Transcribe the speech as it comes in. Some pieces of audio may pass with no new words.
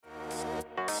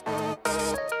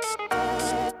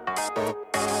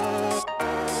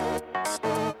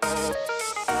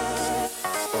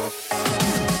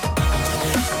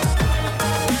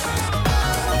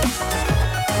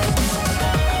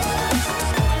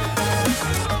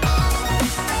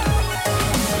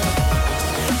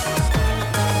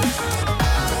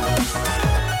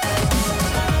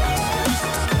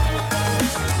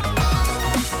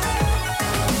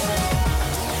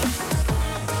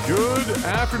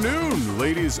afternoon,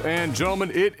 ladies and gentlemen.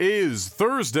 It is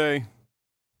Thursday.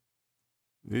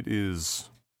 It is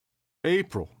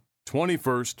April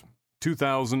 21st,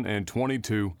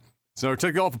 2022. It's another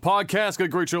Tech Golf podcast. Got a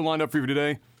great show lined up for you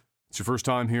today. It's your first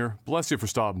time here. Bless you for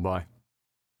stopping by.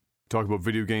 Talk about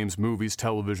video games, movies,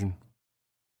 television.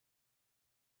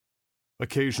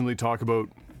 Occasionally talk about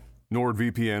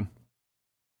NordVPN.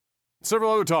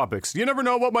 Several other topics. You never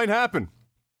know what might happen.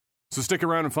 So stick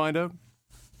around and find out.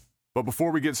 But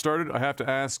before we get started, I have to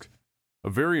ask a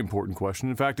very important question.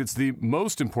 In fact, it's the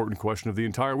most important question of the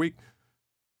entire week.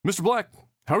 Mr. Black,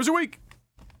 how was your week?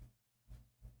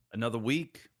 Another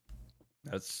week?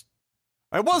 It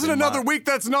wasn't another week,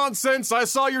 that's nonsense. I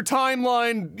saw your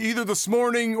timeline either this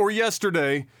morning or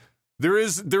yesterday. There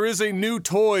is a new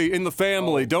toy in the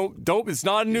family. Don't it's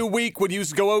not a new week when you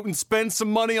go out and spend some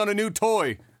money on a new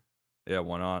toy. Yeah,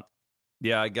 why not?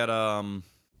 Yeah, I got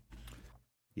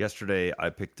yesterday I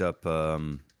picked up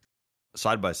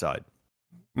side by side.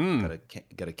 Got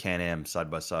a Can-Am side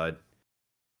by side.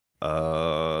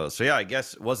 So yeah, I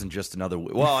guess it wasn't just another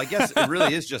week. Well, I guess it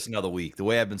really is just another week. The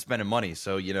way I've been spending money,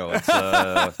 so you know, it's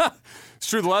it's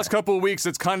true. The last couple of weeks,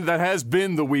 that has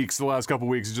been the weeks. The last couple of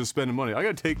weeks is just spending money. I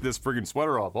gotta take this friggin'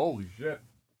 sweater off. Holy shit.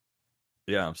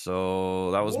 Yeah,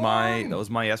 so that was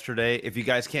my yesterday. If you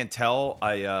guys can't tell,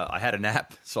 I had a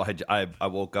nap, so I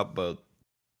woke up about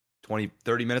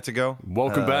 20-30 minutes ago.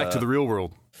 Welcome back to the real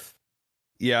world.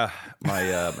 Yeah,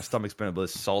 my stomach's been a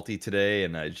bit salty today,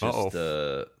 and I just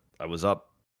I was up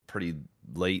pretty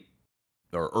late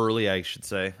or early, I should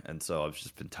say, and so I've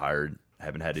just been tired. I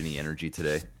haven't had any energy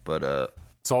today, but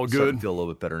it's all good. I feel a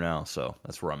little bit better now, so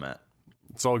that's where I'm at.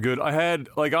 It's all good. I had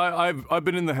I've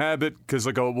been in the habit because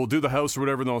we'll do the house or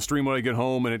whatever, then I'll stream when I get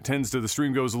home, and the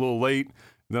stream goes a little late.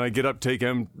 Then I get up, take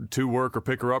Em to work or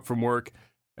pick her up from work,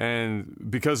 and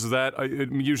because of that,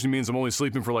 it usually means I'm only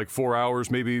sleeping for like 4 hours,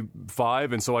 maybe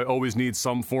 5, and so I always need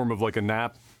some form of like a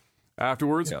nap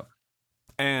afterwards. Yeah.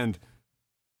 And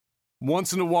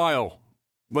once in a while,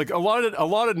 like a lot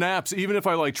of naps, even if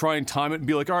I like try and time it and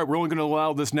be like, all right, we're only going to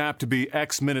allow this nap to be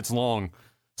X minutes long,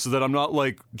 so that I'm not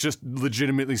like just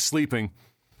legitimately sleeping.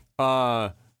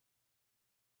 Only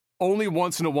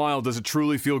once in a while does it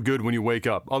truly feel good when you wake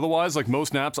up. Otherwise, like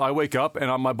most naps, I wake up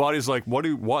and my body's like,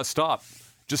 what? Stop.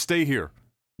 Just stay here.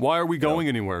 Why are we going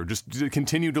anywhere? Just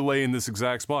continue to lay in this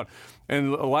exact spot.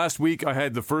 And last week, I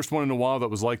had the first one in a while that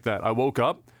was like that. I woke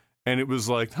up, and it was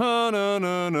like, body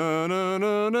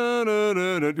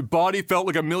felt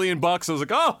like $1 million. I was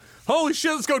like, oh, holy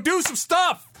shit, let's go do some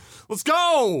stuff. Let's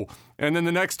go. And then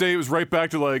the next day, it was right back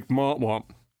to like, womp womp.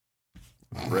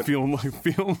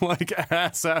 Feeling like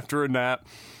ass after a nap.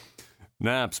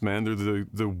 Naps, man, they're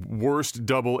the worst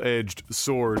double-edged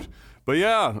sword. But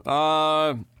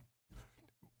yeah,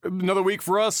 another week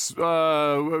for us.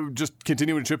 Just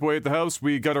continuing to chip away at the house.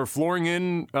 We got our flooring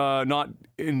in, not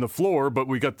in the floor, but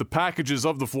we got the packages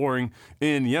of the flooring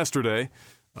in yesterday,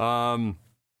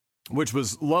 which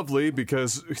was lovely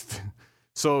because.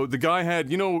 So the guy had,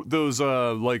 those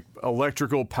like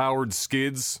electrical powered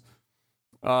skids.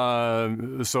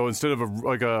 So instead of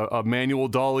a manual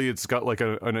dolly, it's got like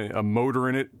a motor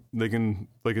in it. They can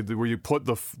where you put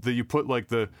the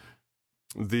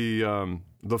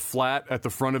flat at the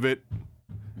front of it,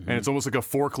 and it's almost like a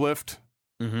forklift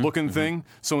looking thing.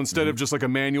 So instead of just like a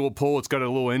manual pull, it's got a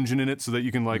little engine in it so that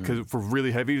you can for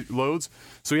really heavy loads.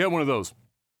 So he had one of those,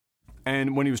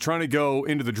 and when he was trying to go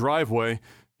into the driveway,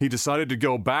 he decided to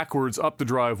go backwards up the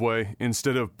driveway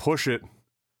instead of push it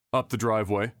up the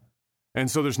driveway. And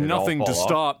so there's nothing to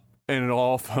stop, and it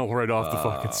all fell right off the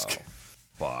fucking skin.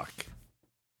 Fuck.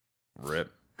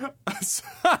 Rip.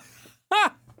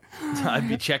 I'd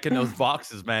be checking those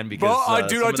boxes, man, because I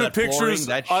took pictures.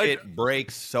 That shit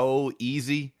breaks so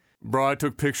easy. Bro, I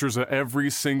took pictures of every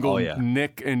single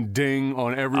nick and ding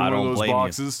on every one of those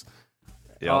boxes.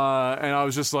 Yep. And I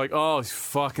was just like, oh,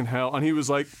 fucking hell. And he was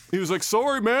like,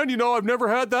 sorry, man, I've never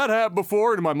had that happen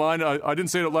before. And in my mind, I didn't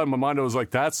say it out loud. In my mind, I was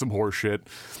like, that's some horse shit.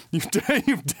 You've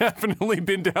definitely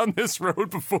been down this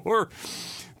road before.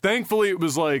 Thankfully, it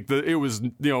was like, the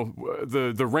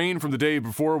rain from the day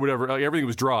before, whatever, like, everything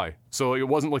was dry. So it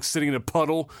wasn't like sitting in a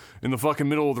puddle in the fucking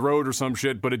middle of the road or some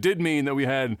shit. But it did mean that we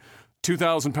had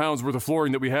 2,000 pounds worth of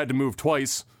flooring that we had to move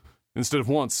twice instead of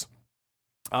once.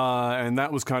 And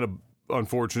that was kind of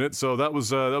unfortunate. So that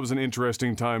was an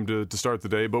interesting time to start the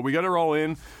day, but we got her all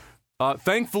in.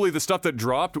 Thankfully, the stuff that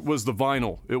dropped was the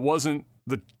vinyl. It wasn't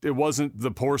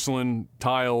the porcelain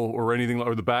tile or anything,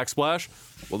 or the backsplash.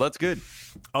 Well, that's good.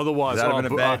 Otherwise, that would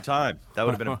have been a bad time. That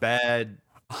would have been a bad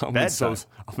I'm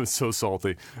so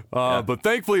salty. But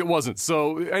thankfully it wasn't.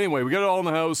 So anyway, we got it all in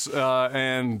the house,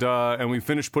 and we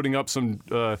finished putting up some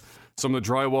of the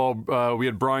drywall. We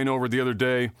had Brian over the other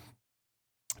day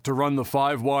to run the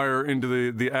 5-wire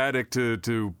into the attic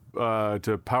to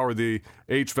power the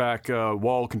HVAC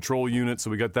wall control unit.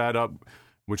 So we got that up,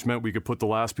 which meant we could put the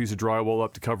last piece of drywall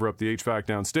up to cover up the HVAC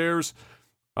downstairs.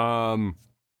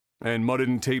 And mudded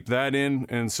and taped that in.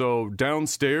 And so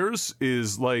downstairs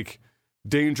is like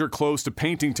danger close to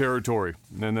painting territory,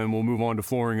 and then we'll move on to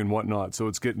flooring and whatnot. So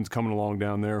it's coming along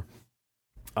down there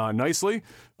nicely.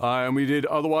 And we did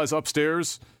otherwise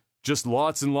upstairs, just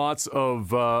lots and lots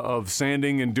of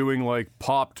sanding and doing like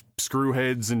popped screw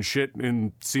heads and shit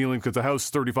in ceiling, because the house is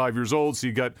 35 years old, so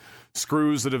you got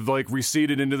screws that have like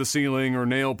receded into the ceiling or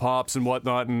nail pops and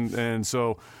whatnot, and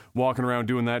so walking around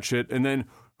doing that shit. And then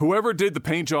whoever did the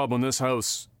paint job on this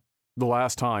house the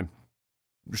last time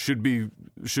should be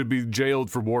jailed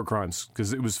for war crimes,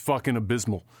 because it was fucking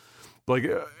abysmal. Like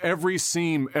every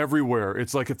seam everywhere.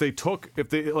 It's like if they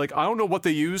like, I don't know what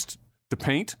they used to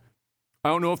paint. I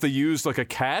don't know if they used like a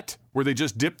cat where they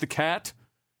just dipped the cat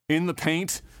in the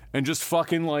paint and just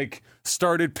fucking like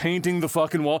started painting the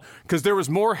fucking wall, because there was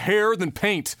more hair than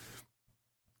paint.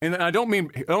 And I don't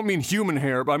mean human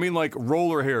hair, but I mean like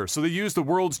roller hair. So they used the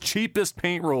world's cheapest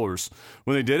paint rollers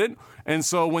when they did it. And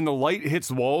so when the light hits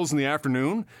the walls in the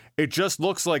afternoon, it just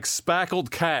looks like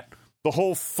spackled cat, the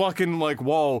whole fucking like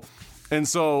wall. And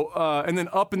so, and then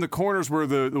up in the corners where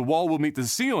the wall will meet the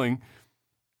ceiling,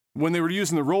 when they were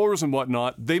using the rollers and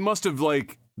whatnot, they must have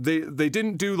like, they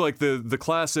didn't do like the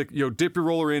classic, dip your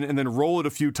roller in and then roll it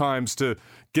a few times to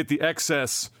get the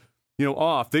excess,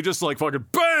 off. They just like fucking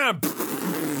BAM!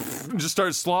 And just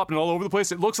started slopping all over the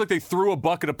place. It looks like they threw a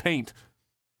bucket of paint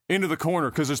into the corner,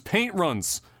 because there's paint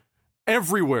runs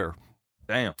everywhere.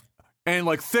 Damn. And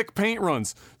like thick paint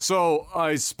runs. So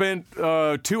I spent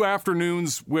 2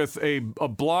 afternoons with a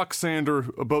block sander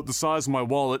about the size of my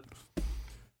wallet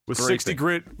with 60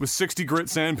 grit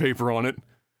sandpaper on it,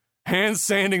 hand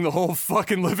sanding the whole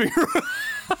fucking living room.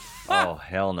 Oh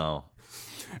hell no.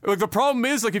 Like the problem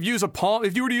is, like if you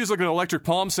were to use like an electric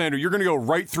palm sander, you're gonna go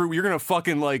right through. You're gonna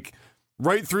fucking like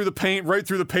right through the paint, right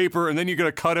through the paper, and then you're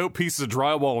gonna cut out pieces of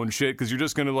drywall and shit, because you're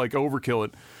just gonna like overkill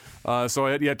it. So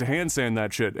you had to hand sand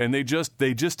that shit, and they just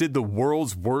did the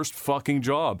world's worst fucking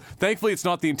job. Thankfully, it's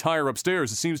not the entire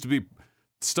upstairs. It seems to be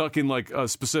stuck in like a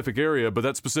specific area, but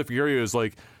that specific area is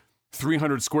like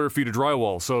 300 square feet of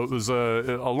drywall. So it was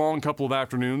a long couple of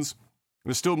afternoons.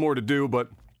 There's still more to do, but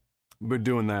we're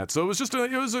doing that. So it was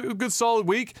a good solid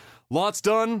week. Lots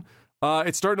done.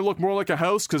 It's starting to look more like a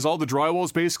house, because all the drywall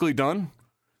is basically done.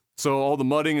 So all the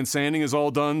mudding and sanding is all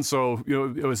done. So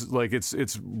it was like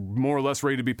it's more or less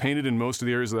ready to be painted in most of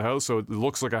the areas of the house. So it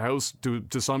looks like a house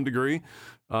to some degree.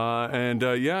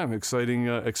 Exciting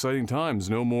times.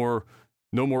 No more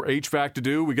HVAC to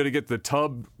do. We got to get the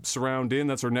tub surround in.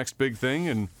 That's our next big thing,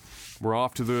 and we're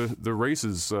off to the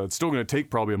races. It's still going to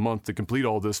take probably a month to complete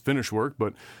all this finish work,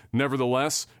 but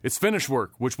nevertheless, it's finish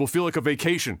work, which will feel like a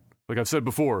vacation. Like I've said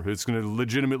before, it's going to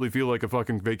legitimately feel like a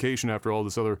fucking vacation after all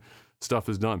this other stuff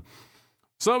is done.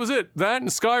 So that was it. That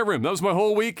and Skyrim. That was my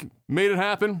whole week. Made it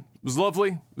happen. It was lovely.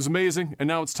 It was amazing. And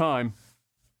now it's time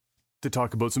to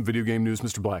talk about some video game news,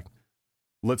 Mr. Black.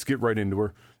 Let's get right into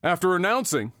her. After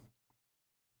announcing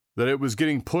that it was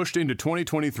getting pushed into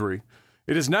 2023,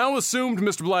 it is now assumed,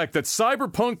 Mr. Black, that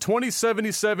Cyberpunk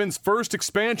 2077's first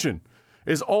expansion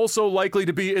is also likely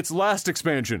to be its last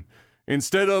expansion,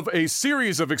 instead of a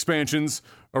series of expansions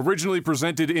originally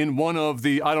presented in one of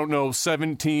the,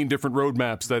 17 different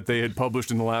roadmaps that they had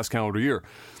published in the last calendar year.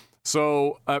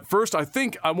 So at first, I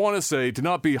want to say, to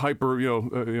not be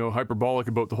hyperbolic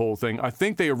about the whole thing, I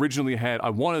think they originally had,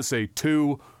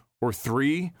 2 or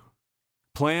 3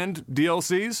 planned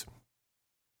DLCs.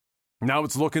 Now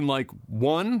it's looking like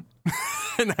 1,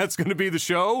 and that's going to be the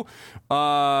show.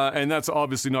 And that's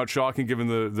obviously not shocking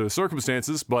given the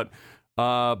circumstances, but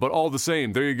all the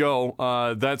same, there you go.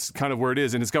 That's kind of where it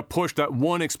is, and it's got pushed. That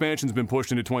one expansion's been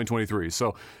pushed into 2023.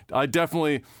 So I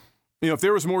definitely, if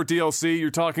there was more DLC, you're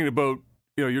talking about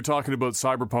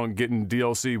Cyberpunk getting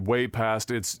DLC way past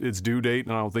its due date,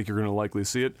 and I don't think you're going to likely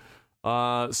see it.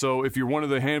 So if you're one of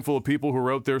the handful of people who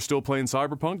are out there still playing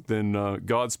Cyberpunk, then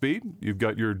Godspeed. You've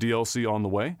got your DLC on the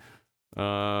way.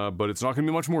 But it's not going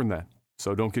to be much more than that.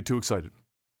 So don't get too excited.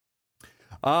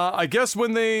 I guess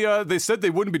when they said they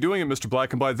wouldn't be doing it, Mr.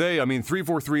 Black, and by they, I mean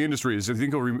 343 Industries. I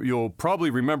think you'll probably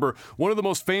remember one of the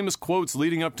most famous quotes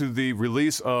leading up to the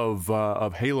release of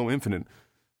Halo Infinite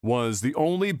was, the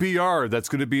only BR that's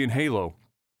going to be in Halo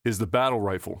is the battle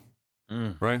rifle.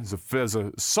 Right? It's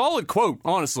a solid quote,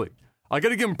 honestly. I got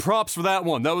to give him props for that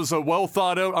one. That was a well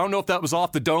thought out. I don't know if that was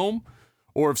off the dome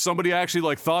or if somebody actually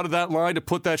like thought of that line to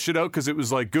put that shit out because it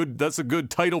was like good. That's a good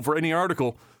title for any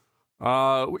article.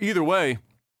 Either way,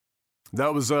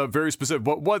 that was very specific.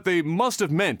 But what they must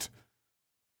have meant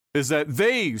is that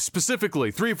they,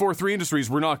 specifically, 343 Industries,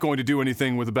 were not going to do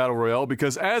anything with the Battle Royale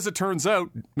because, as it turns out,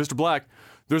 Mr. Black,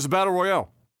 there's a Battle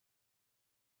Royale.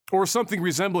 Or something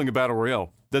resembling a Battle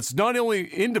Royale. That's not only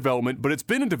in development, but it's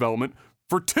been in development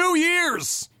for 2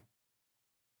 years!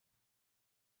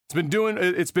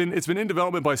 It's been in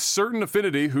development by Certain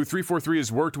Affinity, who 343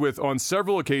 has worked with on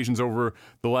several occasions over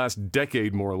the last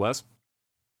decade, more or less.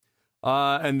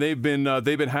 And they've been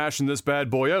hashing this bad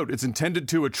boy out. It's intended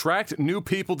to attract new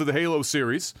people to the Halo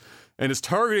series, and is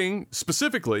targeting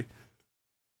specifically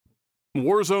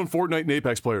Warzone, Fortnite, and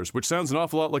Apex players, which sounds an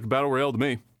awful lot like a Battle Royale to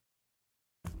me.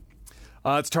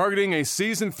 It's targeting a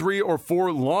Season 3 or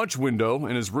 4 launch window,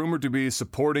 and is rumored to be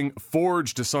supporting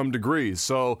Forge to some degree.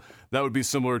 So that would be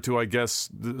similar to, I guess,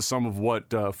 some of what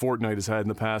Fortnite has had in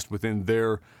the past within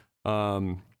their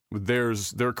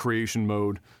creation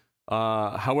mode.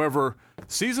 However,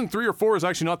 Season 3 or 4 is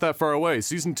actually not that far away.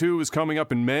 Season 2 is coming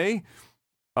up in May.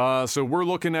 So we're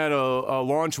looking at a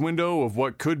launch window of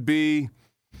what could be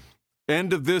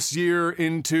end of this year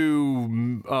into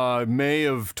May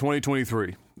of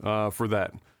 2023 for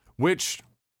that. Which,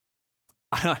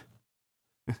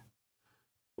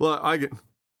 well, I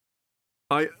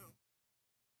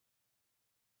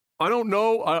don't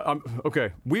know. I'm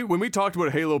okay. When we talked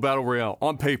about Halo Battle Royale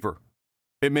on paper,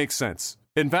 it makes sense.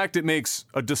 In fact, it makes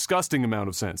a disgusting amount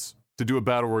of sense to do a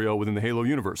Battle Royale within the Halo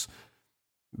universe.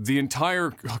 The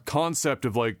entire concept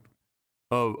of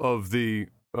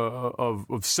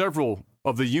several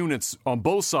of the units on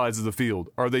both sides of the field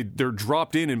they're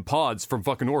dropped in pods from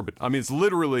fucking orbit. I mean, it's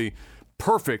literally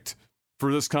perfect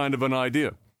for this kind of an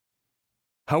idea.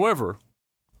 However,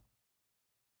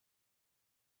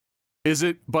 is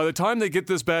it, by the time they get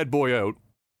this bad boy out,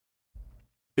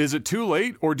 is it too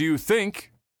late, or do you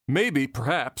think, maybe,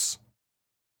 perhaps,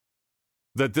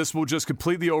 that this will just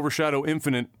completely overshadow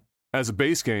Infinite as a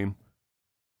base game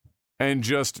and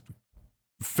just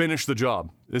finish the job?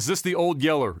 Is this the old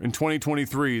Yeller in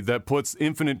 2023 that puts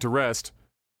Infinite to rest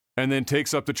and then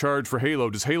takes up the charge for Halo?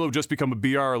 Does Halo just become a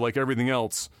BR like everything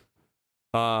else?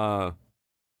 Or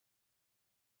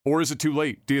is it too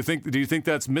late? Do you think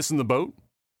that's missing the boat?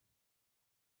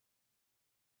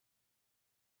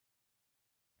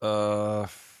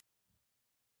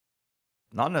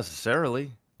 Not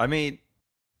necessarily. I mean,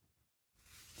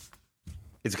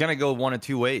 it's going to go one of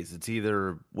two ways. It's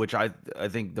either, which I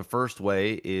think the first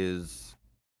way is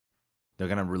they're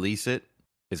going to release it.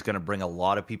 It's going to bring a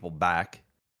lot of people back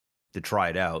to try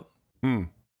it out.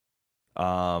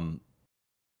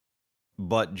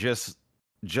 But just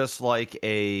like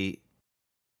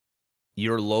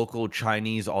your local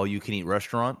Chinese all-you-can-eat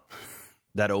restaurant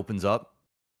that opens up,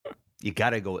 you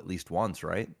got to go at least once,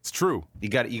 right? It's true. You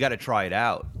got to try it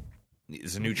out.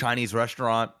 It's a new Chinese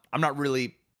restaurant. I'm not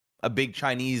really a big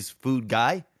Chinese food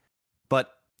guy,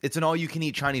 but it's an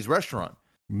all-you-can-eat Chinese restaurant.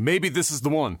 Maybe this is the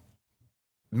one.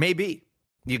 Maybe.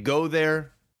 You go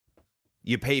there,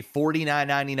 you pay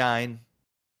 $49.99,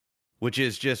 which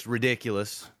is just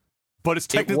ridiculous. But it's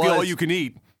technically all you can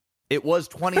eat. It was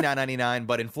 $29.99,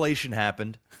 but inflation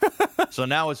happened. So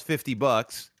now it's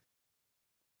 $50.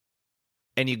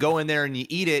 And you go in there and you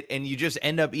eat it, and you just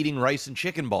end up eating rice and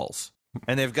chicken balls.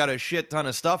 And they've got a shit ton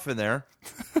of stuff in there.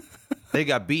 They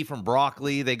got beef and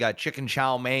broccoli. They got chicken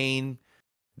chow mein.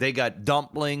 They got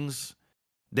dumplings.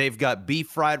 They've got beef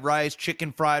fried rice,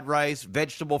 chicken fried rice,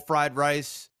 vegetable fried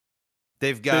rice.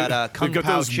 They've got kung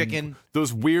pao chicken.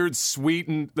 Those weird sweet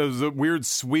ribs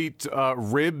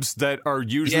that are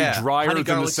usually drier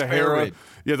than the Sahara. Rib.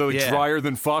 Yeah, they're like drier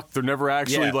than fuck. They're never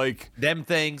actually like them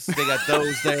things. They got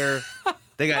those there.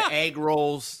 They got egg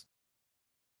rolls.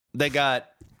 They got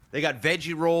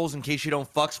veggie rolls in case you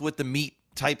don't fucks with the meat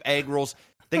type egg rolls.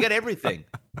 They got everything.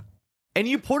 And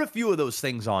you put a few of those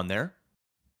things on there,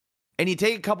 and you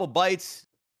take a couple bites,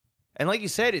 and like you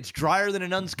said, it's drier than a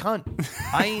nun's cunt.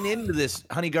 I ain't into this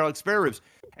honey garlic spare ribs.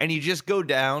 And you just go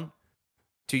down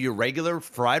to your regular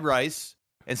fried rice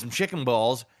and some chicken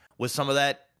balls with some of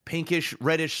that pinkish,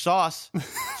 reddish sauce,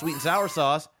 sweet and sour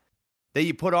sauce, that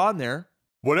you put on there.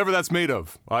 Whatever that's made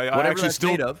of.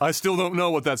 I still don't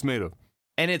know what that's made of.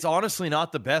 And it's honestly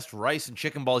not the best rice and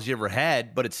chicken balls you ever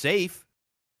had, but it's safe.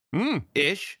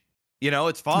 Ish. You know,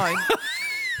 it's fine.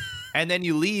 And then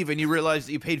you leave and you realize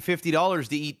that you paid $50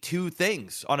 to eat two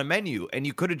things on a menu. And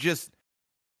you could have just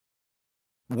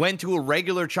went to a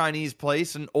regular Chinese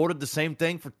place and ordered the same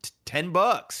thing for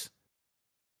 $10.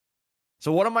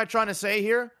 So what am I trying to say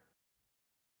here?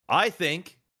 I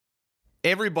think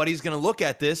everybody's going to look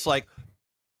at this like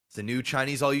it's the new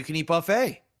Chinese all-you-can-eat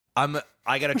buffet.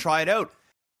 I got to try it out.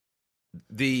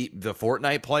 The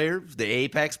Fortnite players, the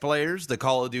Apex players, the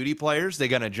Call of Duty players, they're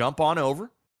going to jump on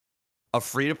over a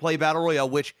free-to-play battle royale,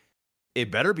 which it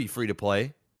better be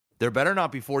free-to-play. There better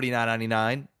not be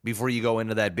 $49.99 before you go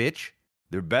into that bitch.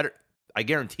 There better, I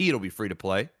guarantee it'll be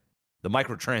free-to-play. The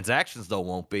microtransactions, though,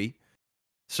 won't be.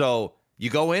 So you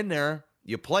go in there,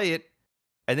 you play it,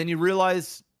 and then you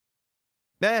realize,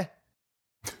 I'm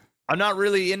not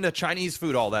really into Chinese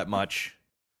food all that much.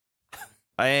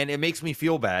 And it makes me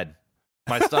feel bad.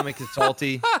 My stomach is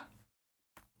salty.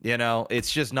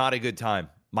 It's just not a good time.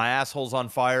 My asshole's on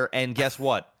fire. And guess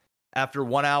what? After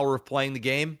 1 hour of playing the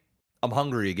game, I'm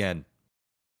hungry again.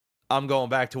 I'm going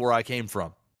back to where I came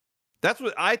from.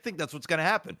 I think that's what's going to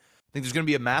happen. I think there's going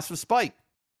to be a massive spike.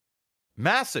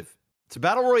 Massive. It's a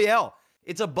battle royale.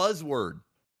 It's a buzzword.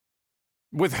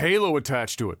 With Halo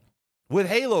attached to it. With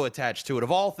Halo attached to it,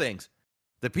 of all things.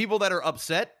 The people that are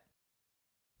upset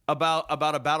about a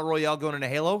battle royale going into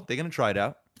Halo, they're going to try it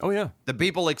out. Oh, yeah. The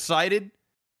people excited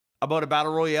about a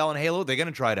battle royale in Halo, they're going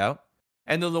to try it out.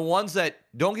 And then the ones that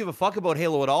don't give a fuck about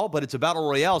Halo at all, but it's a battle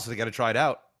royale, so they got to try it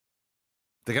out.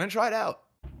 They're going to try it out.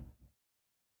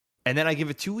 And then I give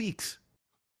it 2 weeks.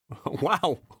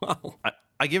 Wow.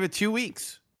 I give it 2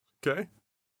 weeks. Okay.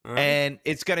 Right. And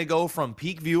it's going to go from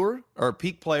peak viewer or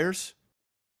peak players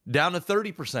down to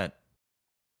 30%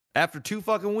 after 2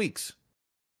 fucking weeks.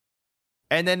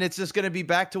 And then it's just going to be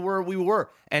back to where we were.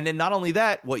 And then not only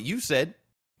that, what you said,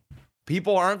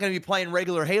 people aren't going to be playing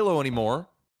regular Halo anymore.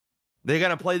 They're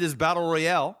going to play this battle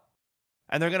royale.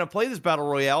 And they're going to play this battle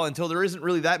royale until there isn't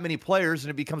really that many players and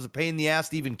it becomes a pain in the ass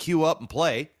to even queue up and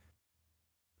play.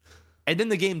 And then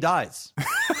the game dies.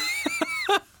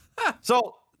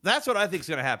 So that's what I think is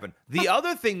going to happen. The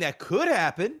other thing that could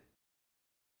happen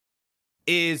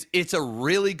is it's a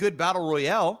really good battle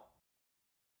royale.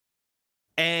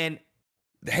 And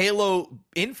Halo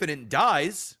Infinite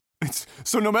dies.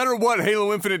 So no matter what,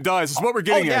 Halo Infinite dies. It's what we're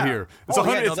getting at here. It's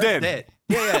it's dead.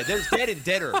 Yeah. There's dead and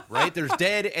deader, right? There's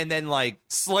dead and then like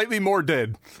slightly more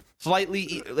dead.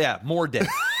 More dead.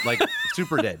 Like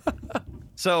super dead.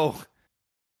 So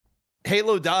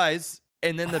Halo dies,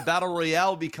 and then the battle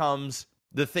royale becomes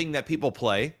the thing that people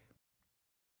play.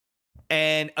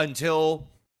 And until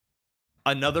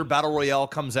another battle royale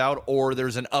comes out, or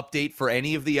there's an update for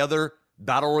any of the other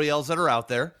battle royales that are out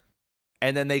there,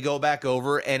 and then they go back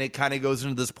over, and it kind of goes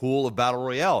into this pool of battle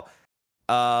royale.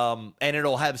 And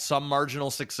it'll have some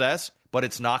marginal success, but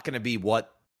it's not going to be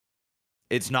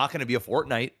it's not going to be a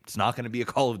Fortnite. It's not going to be a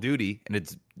Call of Duty, and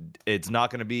it's not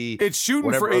going to be. It's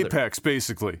shooting for Apex,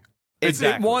 basically.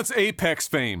 Exactly. It wants Apex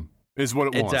fame, is what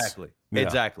it wants.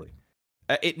 Exactly.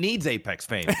 It needs Apex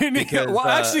fame. Because,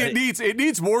 actually, it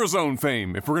needs Warzone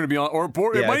fame. If we're going to be on,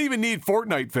 it might even need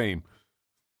Fortnite fame.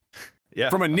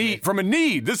 Yeah. From a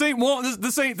need. This ain't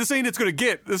it's going to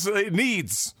get. It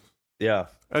needs. Yeah.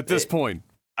 At this point,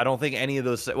 I don't think any of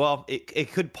those. Well,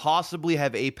 it could possibly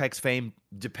have Apex fame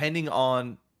depending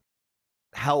on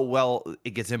how well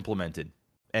it gets implemented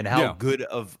and how good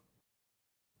of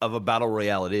a battle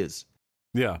royale it is.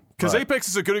 Yeah, because Apex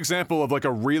is a good example of like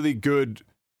a really good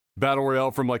battle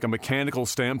royale from like a mechanical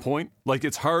standpoint. Like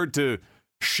it's hard to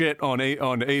shit on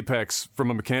Apex from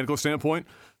a mechanical standpoint,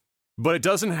 but it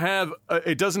doesn't have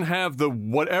the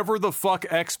whatever the fuck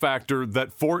X factor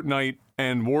that Fortnite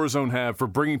and Warzone have for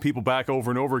bringing people back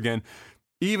over and over again.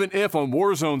 Even if on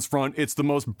Warzone's front, it's the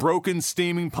most broken,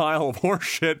 steaming pile of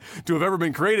horseshit to have ever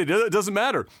been created, it doesn't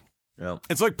matter. Yeah.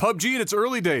 It's like PUBG in its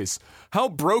early days. How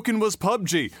broken was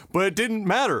PUBG? But it didn't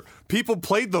matter. People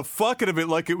played the fuck out of it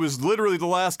like it was literally the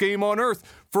last game on Earth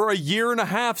for a year and a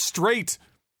half straight.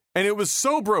 And it was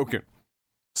so broken.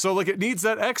 So, like, it needs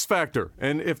that X factor.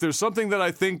 And if there's something that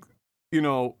I think,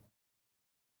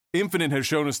 Infinite has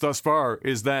shown us thus far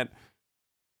is that,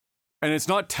 and it's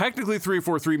not technically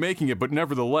 343 making it, but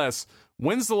nevertheless,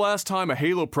 when's the last time a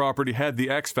Halo property had the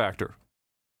X factor?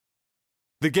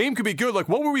 The game could be good. Like,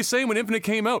 what were we saying when Infinite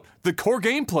came out? The core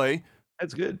gameplay...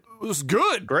 That's good. Was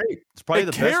good. Great. It's probably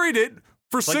the carried it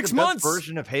for 6 months. Best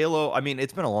version of Halo. I mean,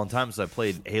 it's been a long time since I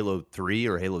played Halo 3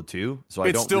 or Halo 2, so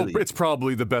it's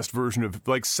probably the best version of,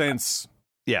 like, since...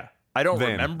 Yeah. I don't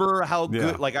remember how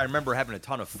good... Like, I remember having a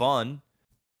ton of fun,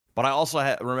 but I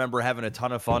also remember having a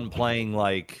ton of fun playing,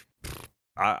 like...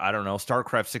 I don't know,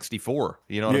 StarCraft 64.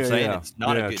 You know what I'm saying? Yeah. It's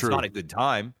not a good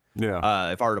time.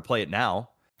 Yeah. If I were to play it now,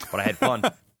 but I had fun.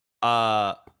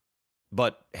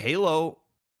 But Halo,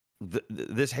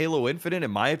 this Halo Infinite,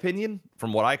 in my opinion,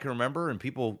 from what I can remember, and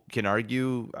people can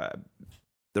argue,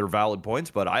 they're valid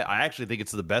points, but I actually think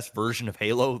it's the best version of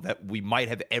Halo that we might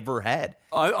have ever had.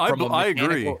 I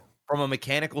agree. From a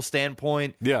mechanical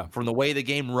standpoint, yeah, from the way the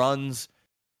game runs,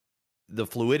 the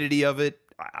fluidity of it,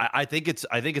 I think it's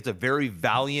a very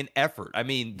valiant effort. I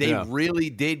mean, they really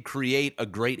did create a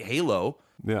great Halo.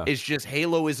 Yeah, it's just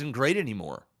Halo isn't great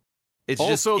anymore. It's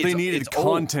also just, they needed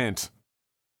content.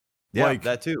 Yeah, like,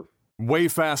 that too. Way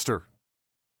faster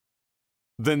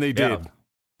than they did.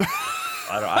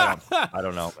 I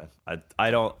don't know, man.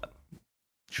 I don't.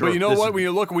 Sure, but you know what?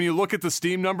 When you look at the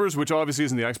Steam numbers, which obviously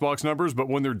isn't the Xbox numbers, but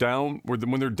when they're down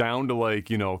to like,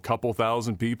 you know, a couple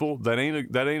thousand people, that ain't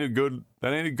a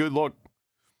good look.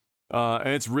 And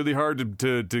it's really hard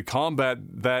to combat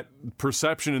that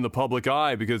perception in the public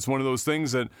eye, because it's one of those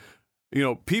things that, you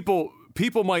know, people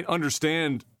might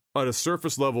understand at a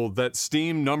surface level that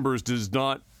Steam numbers does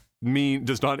not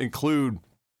include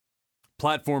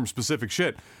platform specific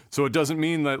shit. So it doesn't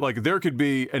mean that, like, there could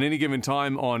be at any given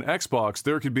time on Xbox,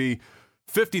 there could be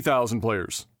 50,000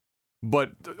 players,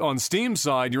 but on Steam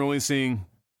side, you're only seeing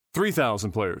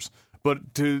 3,000 players.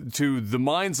 But to the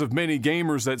minds of many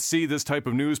gamers that see this type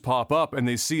of news pop up and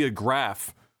they see a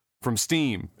graph from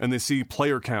Steam and they see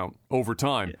player count over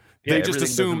time, they just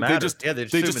assume that's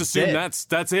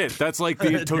it. That's like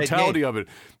the totality of it.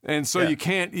 And so you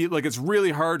can't, like, it's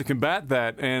really hard to combat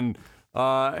that. And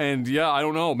yeah, I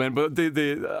don't know, man, but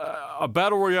a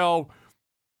battle royale,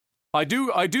 I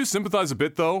do sympathize a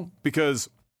bit though, because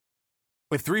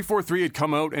if 343 had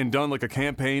come out and done like a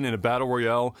campaign and a battle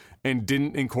royale and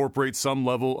didn't incorporate some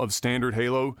level of standard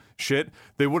Halo shit,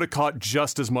 they would have caught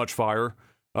just as much fire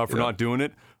for not doing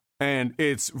it. And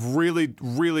it's really,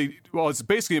 really, well, it's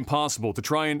basically impossible to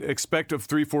try and expect of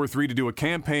 343 to do a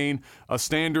campaign, a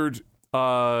standard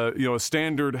Halo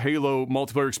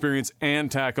multiplayer experience, and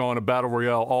tack on a battle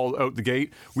royale all out the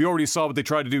gate. We already saw what they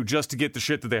tried to do just to get the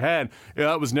shit that they had.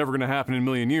 That was never going to happen in a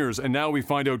million years. And now we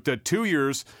find out that 2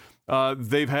 years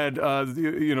they've had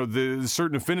the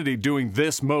certain affinity doing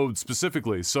this mode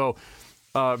specifically. So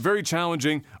very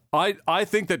challenging. I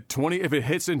think that if it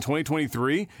hits in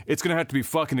 2023, it's going to have to be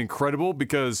fucking incredible,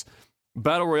 because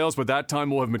battle royales by that time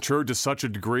will have matured to such a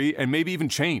degree and maybe even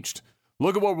changed.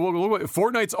 Look at what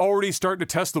Fortnite's already starting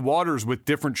to test the waters with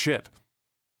different shit.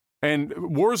 And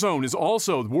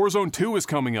Warzone 2 is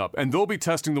coming up, and they'll be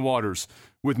testing the waters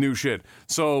with new shit.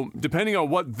 So depending on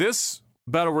what this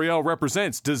battle royale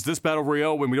represents, does this battle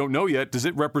royale, when we don't know yet, does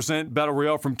it represent battle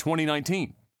royale from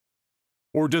 2019?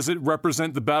 Or does it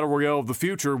represent the battle royale of the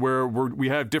future where we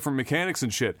have different mechanics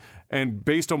and shit? And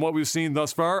based on what we've seen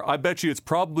thus far, I bet you it's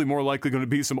probably more likely going to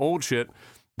be some old shit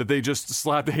that they just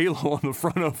slapped Halo on the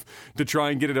front of to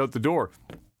try and get it out the door.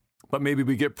 But maybe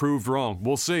we get proved wrong.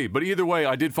 We'll see. But either way,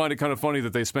 I did find it kind of funny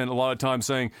that they spent a lot of time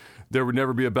saying there would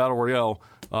never be a battle royale,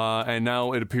 and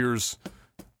now it appears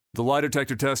the lie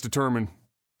detector test determined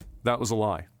that was a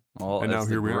lie. Well, and now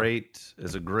here we are.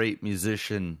 As a great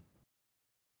musician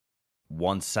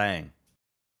once sang,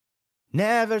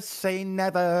 "Never say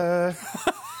never."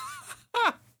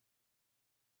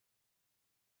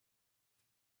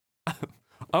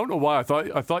 I don't know why. I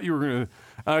thought you were gonna.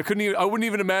 I wouldn't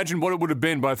even imagine what it would have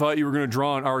been, but I thought you were gonna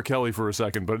draw on R. Kelly for a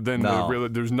second. But then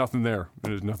there's nothing there.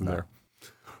 There's nothing there.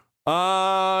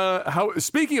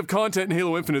 Speaking of content in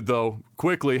Halo Infinite, though,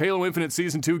 quickly, Halo Infinite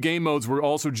Season 2 game modes were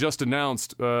also just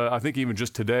announced. I think even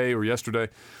just today or yesterday.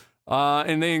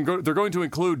 And they're going to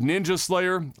include Ninja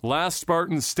Slayer, Last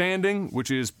Spartan Standing,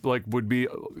 which is would be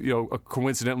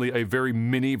coincidentally a very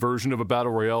mini version of a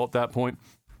battle royale at that point.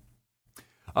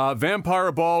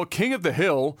 Vampire Ball, King of the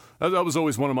Hill. That was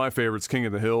always one of my favorites, King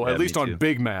of the Hill, at least on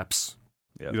big maps.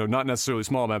 Yep. Not necessarily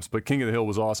small maps, but King of the Hill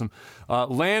was awesome.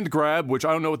 Land Grab, which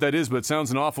I don't know what that is, but it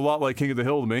sounds an awful lot like King of the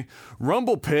Hill to me.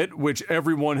 Rumble Pit, which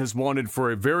everyone has wanted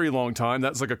for a very long time.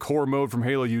 That's like a core mode from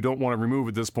Halo you don't want to remove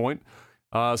at this point.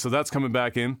 So that's coming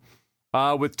back in.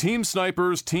 With Team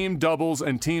Snipers, Team Doubles,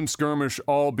 and Team Skirmish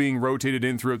all being rotated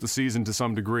in throughout the season to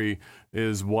some degree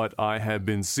is what I have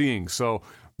been seeing. So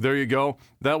there you go.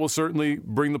 That will certainly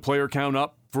bring the player count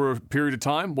up for a period of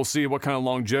time. We'll see what kind of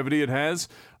longevity it has.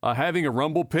 Having a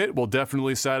Rumble Pit will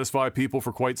definitely satisfy people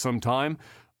for quite some time.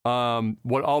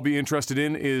 What I'll be interested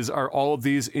in are all of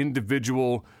these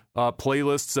individual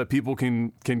playlists that people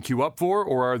can queue up for,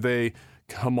 or are they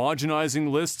homogenizing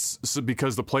lists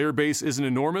because the player base isn't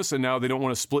enormous and now they don't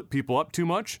want to split people up too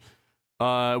much?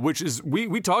 Which is,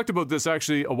 we talked about this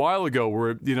actually a while ago,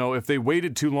 where, if they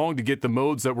waited too long to get the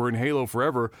modes that were in Halo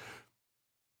Forever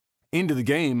into the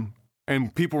game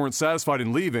and people weren't satisfied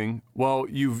in leaving, well,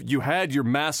 you had your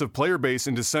massive player base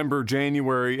in December,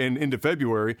 January, and into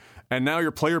February, and now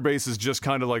your player base is just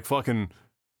kind of like fucking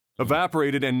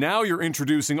evaporated, and now you're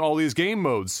introducing all these game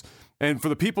modes. And for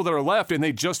the people that are left and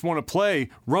they just want to play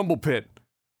Rumble Pit,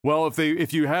 well,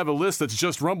 if you have a list that's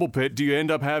just Rumble Pit, do you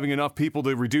end up having enough people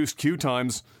to reduce queue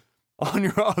times on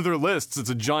your other lists?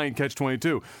 It's a giant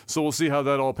catch-22. So we'll see how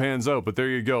that all pans out. But there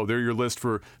you go. They're your list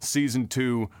for Season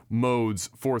 2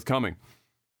 modes forthcoming.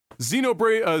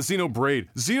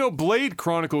 Xenoblade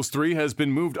Chronicles 3 has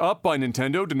been moved up by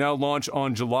Nintendo to now launch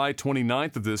on July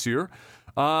 29th of this year.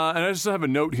 And I just have a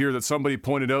note here that somebody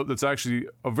pointed out that's actually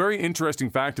a very interesting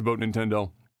fact about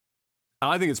Nintendo.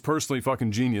 I think it's personally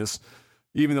fucking genius,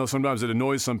 even though sometimes it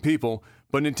annoys some people.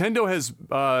 But Nintendo has,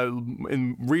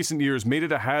 in recent years, made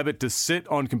it a habit to sit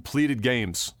on completed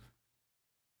games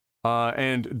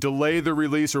and delay the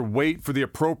release or wait for the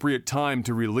appropriate time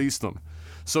to release them.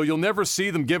 So you'll never see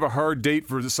them give a hard date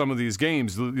for some of these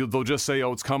games. They'll just say,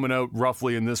 oh, it's coming out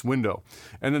roughly in this window.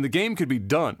 And then the game could be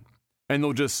done, and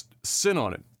they'll just sit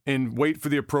on it and wait for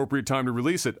the appropriate time to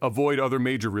release it. Avoid other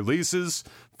major releases,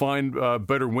 find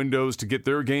better windows to get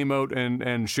their game out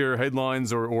and share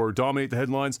headlines or dominate the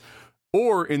headlines.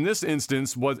 Or, in this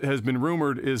instance, what has been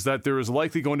rumored is that there is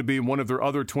likely going to be one of their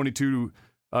other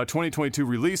 2022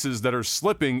 releases that are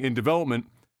slipping in development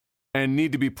and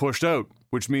need to be pushed out,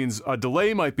 which means a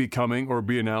delay might be coming or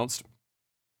be announced,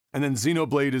 and then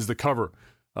Xenoblade is the cover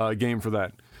game for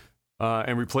that,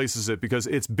 and replaces it because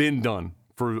it's been done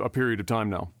for a period of time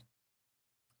now.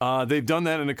 They've done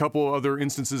that in a couple other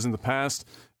instances in the past,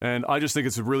 and I just think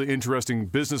it's a really interesting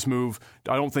business move.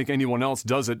 I don't think anyone else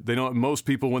does it. They don't. Most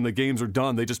people, when the games are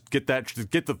done, they just get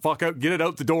the fuck out, get it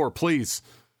out the door, please.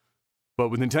 But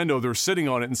with Nintendo, they're sitting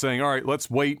on it and saying, all right, let's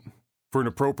wait for an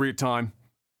appropriate time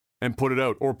and put it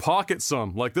out, or pocket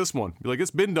some, like this one. Be like, it's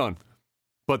been done.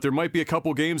 But there might be a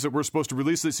couple games that we're supposed to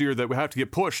release this year that we have to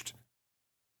get pushed.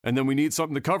 And then we need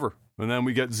something to cover. And then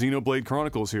we get Xenoblade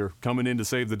Chronicles here coming in to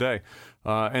save the day.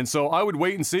 And so I would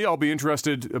wait and see. I'll be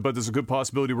interested, but there's a good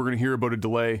possibility we're going to hear about a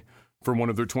delay for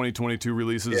one of their 2022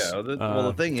 releases. Yeah,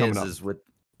 the thing is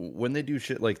when they do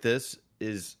shit like this,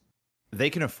 is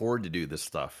they can afford to do this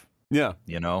stuff. Yeah.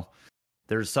 You know?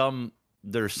 There's some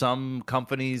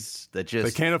companies that just...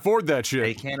 They can't afford that shit.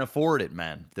 They can't afford it,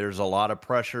 man. There's a lot of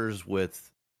pressures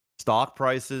with stock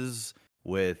prices,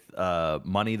 with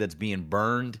money that's being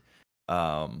burned.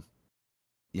 Very,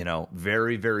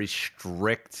 very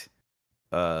strict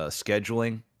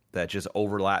scheduling that just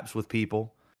overlaps with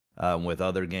people, with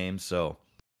other games. So,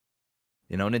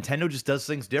 Nintendo just does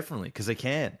things differently because they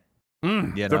can.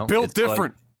 They're built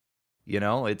different.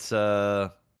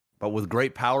 But with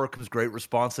great power comes great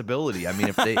responsibility. I mean,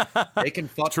 if they can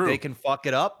fuck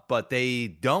it up, but they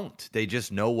don't. They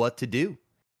just know what to do.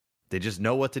 I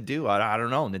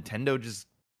don't know. Nintendo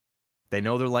they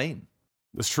know their lane.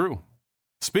 That's true.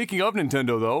 Speaking of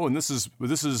Nintendo, though, and this is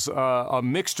a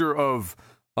mixture of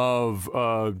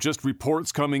just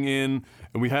reports coming in,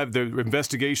 and we have the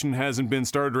investigation hasn't been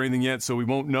started or anything yet, so we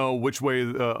won't know which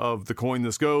way of the coin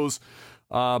this goes.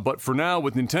 But for now,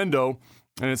 with Nintendo,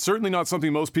 and it's certainly not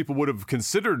something most people would have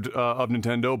considered of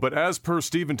Nintendo, but as per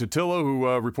Stephen Totilo, who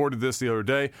reported this the other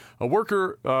day, a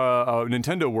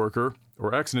Nintendo worker,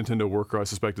 or ex-Nintendo worker, I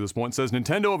suspect at this point, says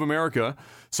Nintendo of America,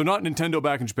 so not Nintendo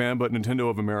back in Japan, but Nintendo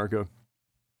of America,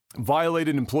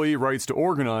 violated employee rights to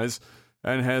organize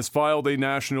and has filed a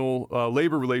National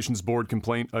Labor Relations Board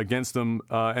complaint against them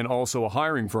and also a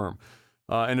hiring firm.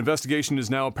 An investigation is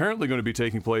now apparently going to be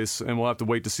taking place, and we'll have to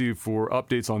wait to see for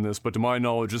updates on this. But to my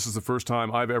knowledge, this is the first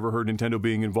time I've ever heard Nintendo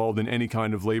being involved in any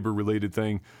kind of labor-related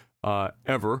thing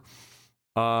ever.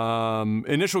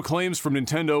 Initial claims from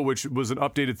Nintendo, which was an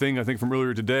updated thing, I think, from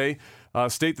earlier today,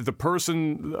 state that the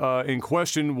person in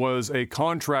question was a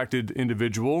contracted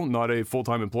individual, not a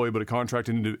full-time employee, but a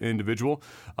contracted individual,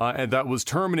 and that was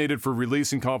terminated for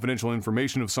releasing confidential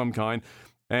information of some kind.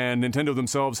 And Nintendo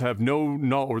themselves have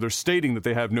or they're stating that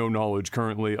they have no knowledge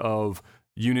currently of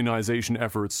unionization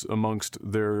efforts amongst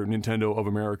their Nintendo of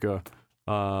America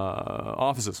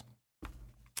offices.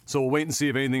 So we'll wait and see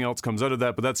if anything else comes out of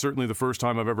that, but that's certainly the first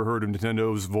time I've ever heard of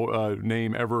Nintendo's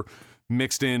name ever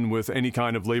mixed in with any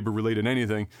kind of labor-related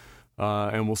anything,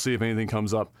 and we'll see if anything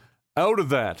comes up out of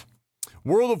that.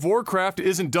 World of Warcraft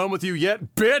isn't done with you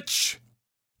yet, bitch!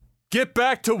 Get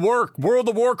back to work! World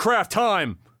of Warcraft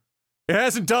time! It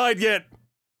hasn't died yet.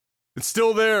 It's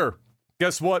still there.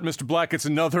 Guess what, Mr. Black? It's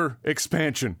another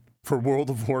expansion for World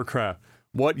of Warcraft.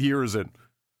 What year is it?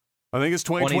 I think it's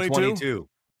 2022.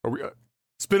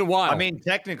 It's been a while. I mean,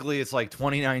 technically, it's like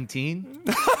 2019.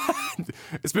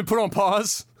 It's been put on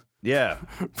pause. Yeah.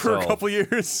 For a couple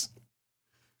years.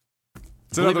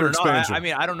 It's another expansion. I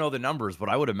mean, I don't know the numbers, but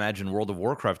I would imagine World of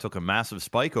Warcraft took a massive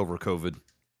spike over COVID.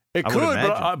 It could,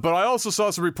 but I also saw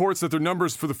some reports that their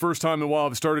numbers for the first time in a while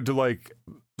have started to like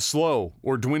slow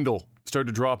or dwindle, start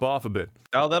to drop off a bit.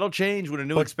 Oh, that'll change with a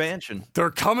new expansion.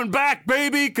 They're coming back,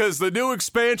 baby, because the new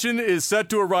expansion is set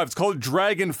to arrive. It's called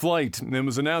Dragonflight, and it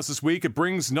was announced this week. It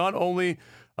brings not only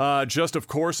just, of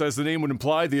course, as the name would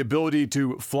imply, the ability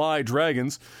to fly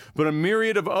dragons, but a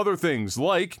myriad of other things,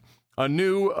 like a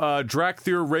new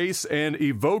Drakthir race and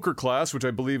Evoker class, which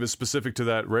I believe is specific to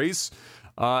that race.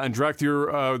 And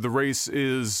Drakthir, the race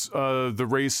is the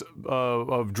race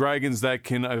of dragons that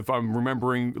can, if I'm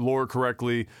remembering lore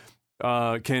correctly,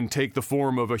 can take the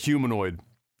form of a humanoid.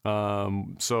 Yeah,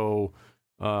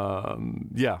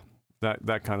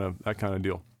 that kind of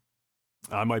deal.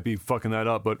 I might be fucking that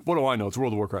up, but what do I know? It's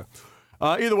World of Warcraft.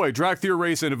 Either way, Drakthir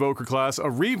race and Evoker class. A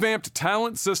revamped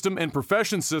talent system and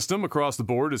profession system across the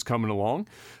board is coming along.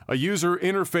 A user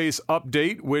interface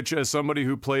update, which as somebody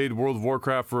who played World of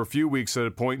Warcraft for a few weeks at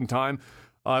a point in time,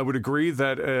 I would agree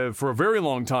that for a very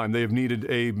long time they have needed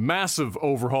a massive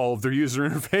overhaul of their user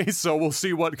interface, so we'll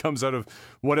see what comes out of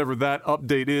whatever that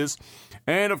update is.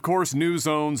 And of course, new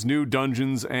zones, new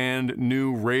dungeons, and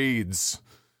new raids.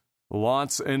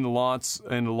 Lots and lots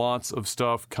and lots of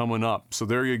stuff coming up. So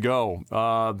there you go.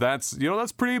 That's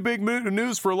pretty big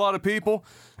news for a lot of people,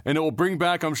 and it will bring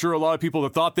back, I'm sure, a lot of people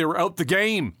that thought they were out the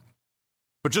game.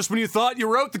 But just when you thought you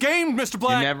were out the game, Mr.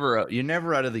 Black, you're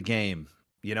never out of the game.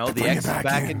 You know, the ex is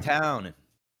back in town.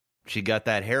 She got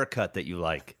that haircut that you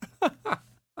like.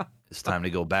 It's time to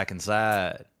go back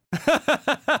inside.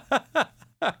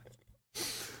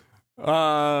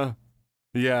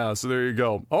 Yeah, so there you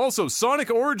go. Also,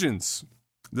 Sonic Origins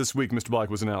this week, Mr. Black,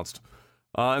 was announced.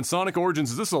 And Sonic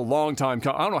Origins, this is a long time.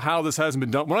 I don't know how this hasn't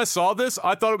been done. When I saw this,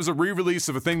 I thought it was a re-release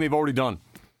of a thing they've already done.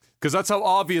 Because that's how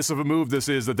obvious of a move this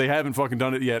is, that they haven't fucking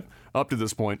done it yet up to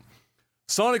this point.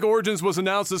 Sonic Origins was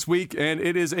announced this week, and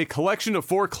it is a collection of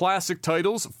 4 classic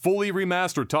titles, fully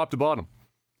remastered top to bottom.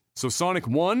 So Sonic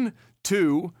 1,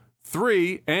 2,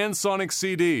 3, and Sonic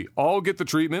CD all get the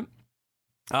treatment.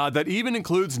 That even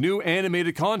includes new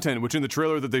animated content, which in the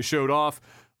trailer that they showed off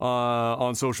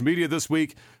on social media this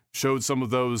week showed some of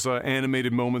those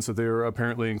animated moments that they're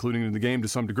apparently including in the game to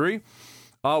some degree.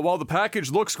 While the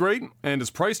package looks great and is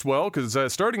priced well, because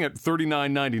it's starting at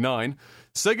 $39.99,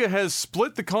 Sega has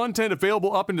split the content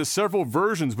available up into several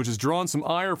versions, which has drawn some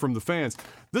ire from the fans.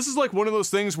 This is like one of those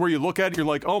things where you look at it, you're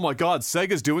like, oh my god,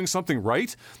 Sega's doing something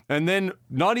right? And then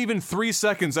not even 3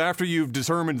 seconds after you've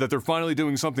determined that they're finally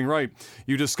doing something right,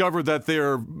 you discover that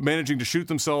they're managing to shoot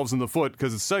themselves in the foot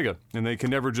because it's Sega, and they can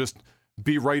never just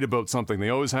be right about something. They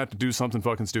always have to do something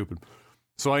fucking stupid.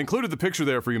 So I included the picture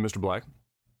there for you, Mr. Black.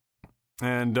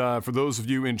 And for those of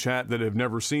you in chat that have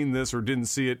never seen this or didn't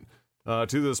see it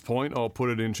to this point, I'll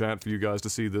put it in chat for you guys to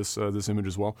see this image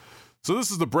as well. So this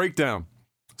is the breakdown.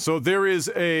 So there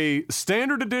is a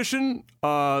standard edition,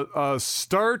 a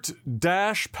start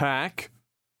dash pack,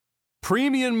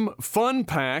 premium fun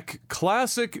pack,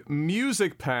 classic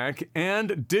music pack,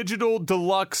 and digital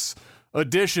deluxe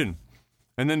edition.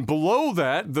 And then below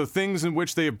that, the things in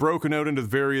which they have broken out into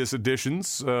various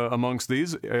editions amongst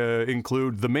these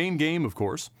include the main game, of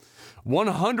course,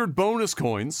 100 bonus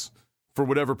coins for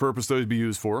whatever purpose those be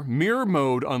used for, mirror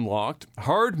mode unlocked,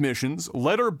 hard missions,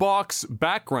 letterbox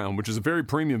background, which is a very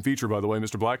premium feature, by the way,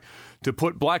 Mr. Black. To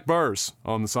put black bars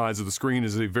on the sides of the screen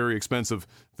is a very expensive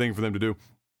thing for them to do.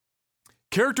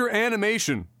 Character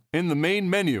animation in the main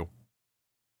menu.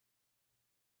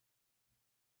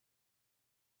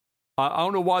 I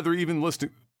don't know why they're even listing.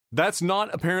 That's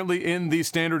not apparently in the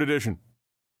standard edition.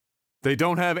 They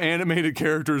don't have animated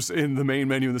characters in the main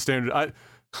menu in the standard.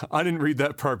 I didn't read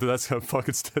that part, but that's the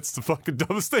fucking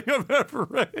dumbest thing I've ever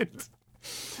read.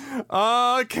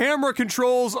 Camera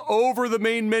controls over the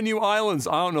main menu islands.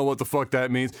 I don't know what the fuck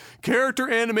that means. Character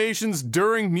animations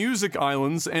during music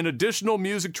islands and additional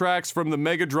music tracks from the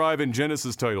Mega Drive and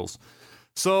Genesis titles.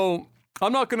 So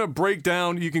I'm not going to break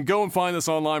down. You can go and find this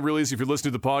online really easy if you're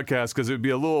listening to the podcast, because it would be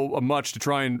a little much to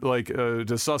try and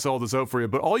to suss all this out for you.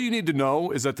 But all you need to know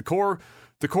is that the core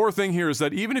thing here is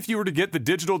that even if you were to get the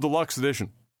digital deluxe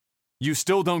edition, you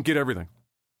still don't get everything.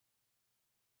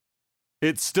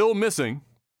 It's still missing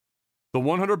the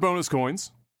 100 bonus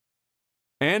coins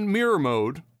and mirror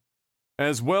mode,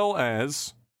 as well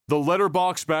as the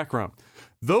letterbox background.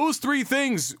 Those 3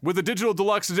 things with the digital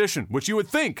deluxe edition, which you would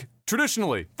think,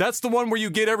 traditionally, that's the one where you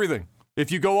get everything.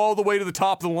 If you go all the way to the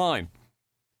top of the line,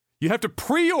 you have to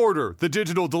pre-order the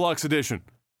digital deluxe edition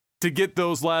to get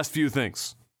those last few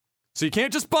things. So you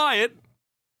can't just buy it.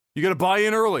 You got to buy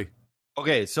in early.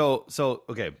 Okay, so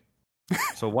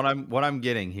what I'm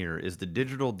getting here is the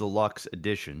digital deluxe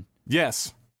edition.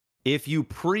 Yes. If you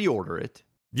pre-order it,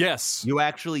 Yes. You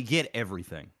actually get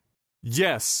everything.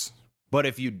 Yes. But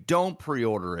if you don't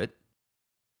pre-order it,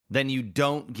 then you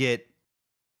don't get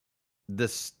the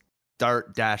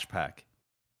Start Dash Pack.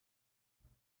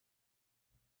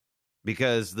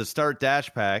 Because the Start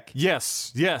Dash Pack...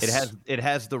 Yes. It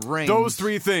has the rings. Those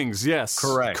 3 things, yes.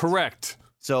 Correct.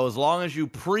 So as long as you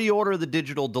pre-order the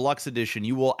Digital Deluxe Edition,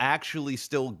 you will actually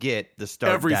still get the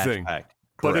Start Dash Pack.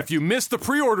 But if you miss the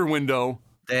pre-order window...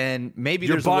 Then maybe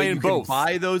you're there's a way you both. can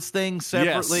buy those things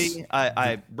separately.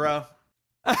 Yes. Bro,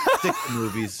 stick to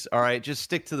movies, all right? Just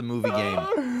stick to the movie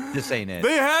game. This ain't it.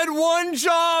 They had one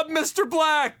job, Mr.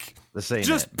 Black. This ain't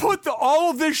Just it. put all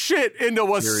of this shit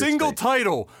into a single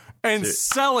title and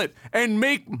sell it and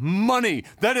make money.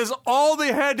 That is all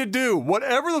they had to do.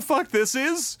 Whatever the fuck this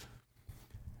is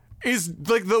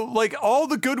like all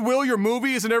the goodwill your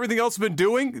movies and everything else have been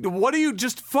doing. What do you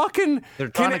just fucking... They're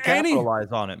trying to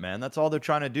capitalize on it, man. That's all they're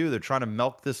trying to do. They're trying to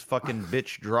milk this fucking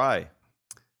bitch dry.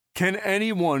 Can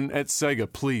anyone at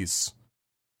Sega please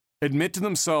admit to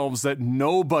themselves that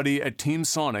nobody at Team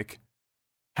Sonic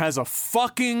has a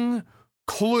fucking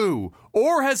clue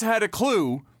or has had a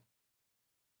clue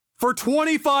for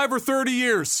 25 or 30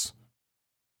 years?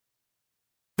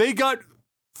 They got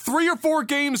 3 or 4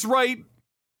 games right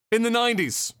in the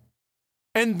 90s,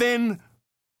 and then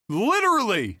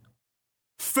literally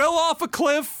fell off a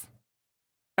cliff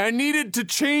and needed to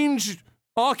change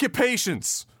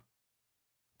occupations.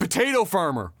 Potato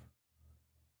farmer,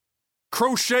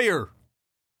 crocheter,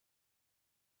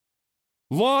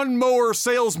 lawnmower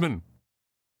salesman,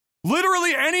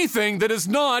 literally anything that is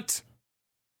not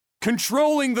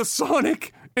controlling the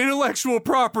Sonic intellectual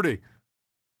property.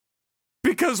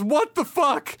 Because what the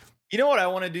fuck? You know what I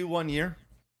want to do one year?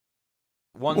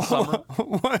 One summer.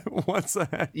 What's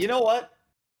that? You know what?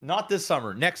 Not this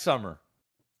summer. Next summer.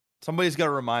 Somebody's got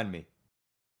to remind me.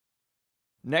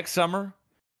 Next summer,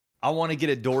 I want to get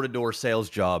a door-to-door sales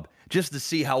job just to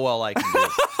see how well I can do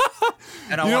it.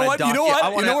 And I want to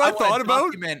I thought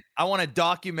about? I want to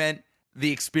document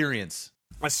the experience.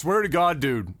 I swear to God,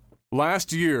 dude.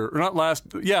 Last year,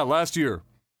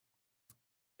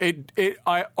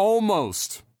 I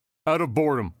almost, out of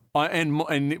boredom, and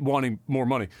wanting more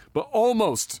money, but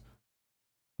almost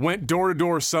went door to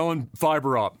door selling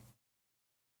fiber op.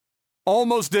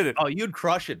 Almost did it. Oh, you'd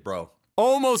crush it, bro.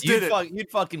 Almost did it. You'd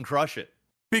fucking crush it.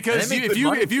 Because if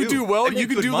you do well, you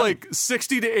can do like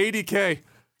 60 to 80K.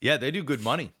 Yeah, they do good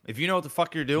money if you know what the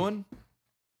fuck you're doing.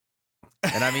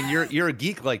 And I mean, you're a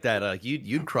geek like that. Like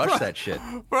you'd crush that shit.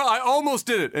 Well, I almost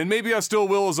did it, and maybe I still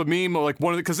will as a meme. Like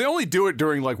one of because they only do it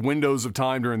during like windows of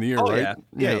time during the year, right?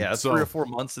 Yeah. So 3 or 4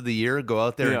 months of the year, go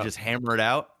out there and just hammer it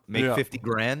out, make 50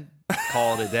 grand,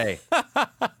 call it a day.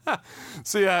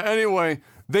 So yeah. Anyway,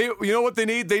 you know what they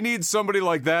need? They need somebody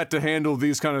like that to handle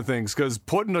these kind of things because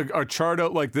putting a chart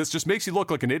out like this just makes you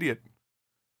look like an idiot.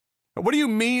 What do you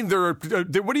mean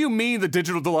what do you mean the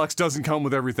Digital Deluxe doesn't come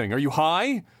with everything? Are you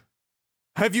high?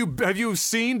 Have you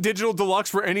seen Digital Deluxe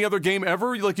for any other game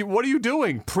ever? Like, what are you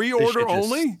doing? Pre-order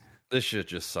only? This shit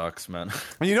just sucks, man.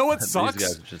 And you know what sucks?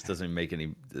 These guys just doesn't make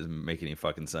any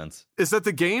fucking sense. Is that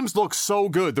the games look so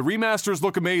good. The remasters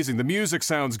look amazing. The music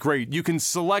sounds great. You can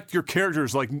select your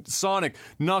characters like Sonic,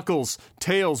 Knuckles,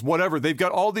 Tails, whatever. They've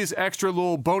got all these extra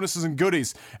little bonuses and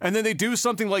goodies. And then they do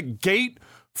something like gate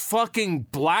fucking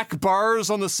black bars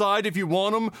on the side if you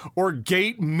want them, or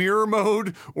gate mirror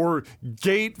mode, or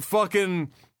gate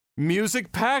fucking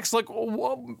music packs. Like,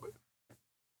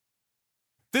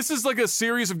 this is like a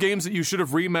series of games that you should have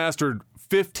remastered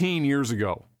 15 years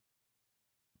ago.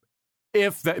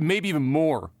 If that, maybe even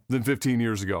more than 15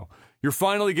 years ago. You're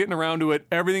finally getting around to it.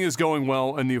 Everything is going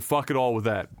well, and you fuck it all with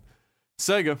that.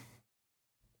 Sega,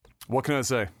 what can I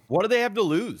say? What do they have to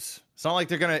lose? It's not like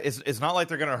they're gonna. It's not like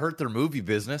they're gonna hurt their movie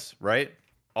business, right?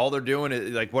 All they're doing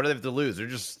is like, what do they have to lose? They're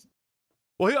just.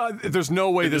 Well, yeah, there's no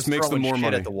way this makes them more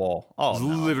money. At the wall. Oh,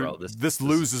 no, bro. This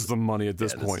loses them money at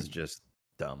this point. This is just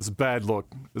dumb. It's a bad look.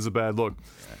 Yeah.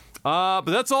 But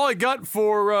that's all I got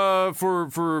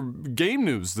for game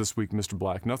news this week, Mr.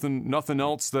 Black. Nothing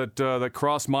else that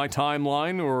crossed my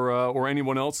timeline or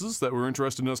anyone else's that were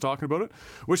interested in us talking about it.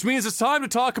 Which means it's time to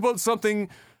talk about something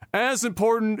as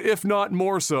important, if not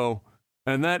more so,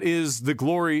 and that is the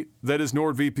glory that is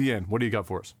NordVPN. What do you got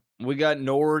for us? We got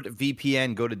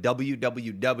NordVPN. Go to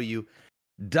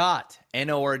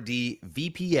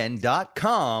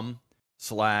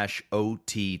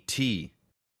www.nordvpn.com/OTT.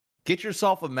 Get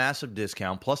yourself a massive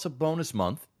discount plus a bonus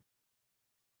month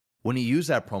when you use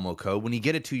that promo code, when you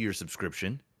get a 2-year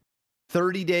subscription.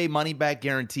 30-day money-back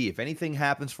guarantee. If anything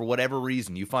happens for whatever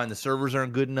reason, you find the servers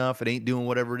aren't good enough, it ain't doing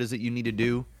whatever it is that you need to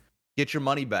do, get your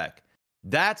money back.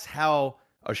 That's how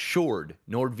assured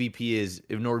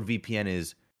NordVPN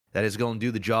is that is going to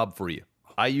do the job for you.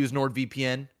 I use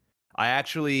NordVPN. I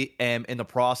actually am in the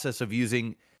process of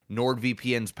using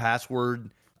NordVPN's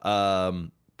password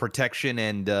protection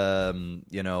and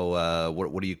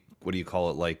what do you call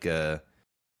it, like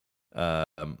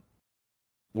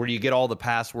where you get all the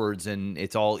passwords and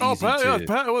it's all easy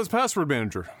it was Password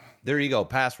Manager. There you go,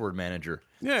 Password Manager.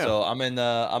 Yeah. So I'm in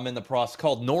the process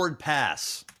called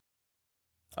NordPass.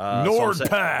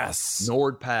 NordPass.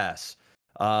 NordPass.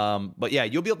 But yeah,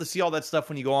 you'll be able to see all that stuff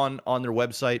when you go on their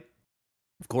website.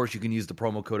 Of course, you can use the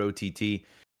promo code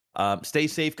OTT. Stay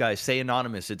safe, guys. Stay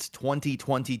anonymous. It's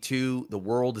 2022. The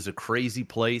world is a crazy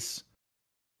place.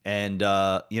 And,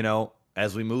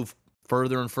 as we move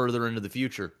further and further into the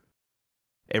future,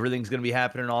 everything's going to be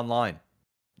happening online.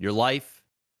 Your life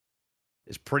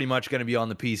is pretty much going to be on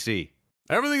the PC.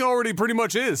 Everything already pretty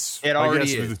much is. It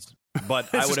already is.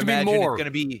 But I would imagine it's going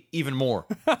to be even more.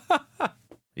 I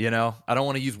don't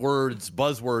want to use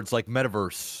buzzwords like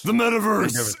metaverse. The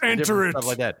metaverse. Enter it. Stuff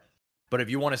like that. But if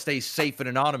you want to stay safe and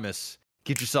anonymous,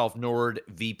 get yourself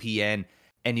NordVPN,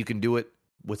 and you can do it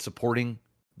with supporting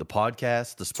the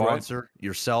podcast, the sponsor,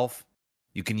 yourself.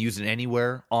 You can use it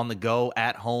anywhere, on the go,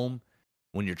 at home,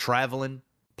 when you're traveling,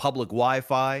 public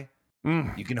Wi-Fi.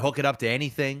 You can hook it up to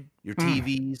anything, your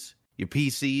TVs, your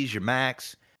PCs, your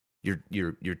Macs, your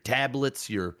tablets,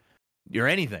 your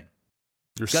anything.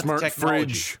 Your smart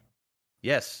fridge.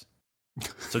 Yes.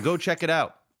 So go check it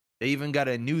out. They even got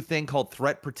a new thing called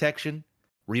threat protection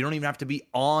where you don't even have to be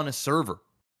on a server.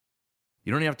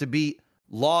 You don't even have to be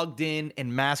logged in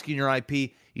and masking your IP.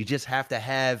 You just have to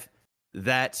have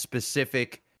that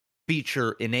specific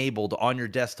feature enabled on your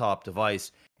desktop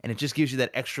device, and it just gives you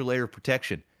that extra layer of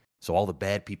protection. So all the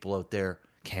bad people out there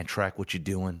can't track what you're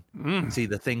doing, see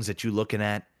the things that you're looking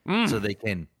at, so they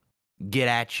can get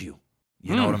at you.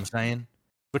 You know what I'm saying?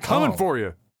 They're coming for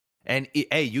you. And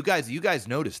hey, you guys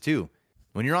notice too,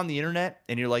 when you're on the internet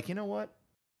and you're like, you know what?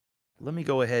 Let me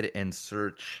go ahead and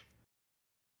search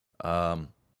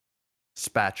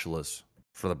spatulas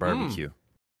for the barbecue.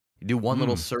 You do one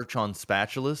little search on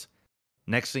spatulas.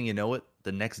 Next thing you know it,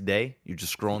 the next day, you're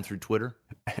just scrolling through Twitter.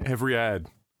 Every ad.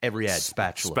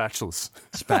 Spatula. Spatulas.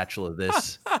 Spatula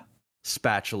this.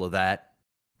 Spatula that.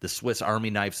 The Swiss Army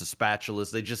knives of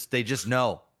spatulas. They just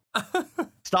know.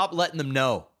 Stop letting them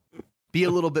know. Be a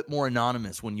little bit more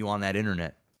anonymous when you're on that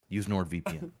internet. Use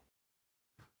NordVPN.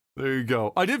 There you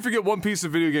go. I did forget one piece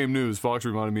of video game news. Fox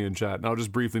reminded me in chat, and I'll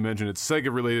just briefly mention it's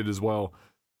Sega related as well.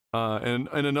 And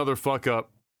another fuck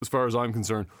up as far as I'm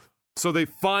concerned. So they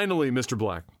finally, Mr.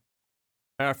 Black,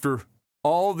 after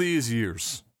all these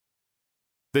years,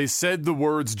 they said the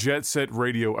words Jet Set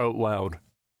Radio out loud.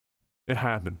 It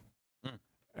happened.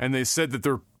 And they said that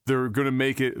they're going to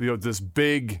make it, this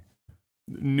big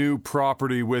new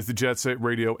property with the Jet Set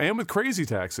Radio and with Crazy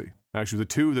Taxi. Actually, the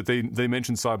two that they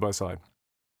mentioned side by side.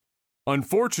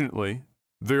 Unfortunately,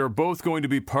 they are both going to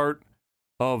be part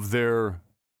of their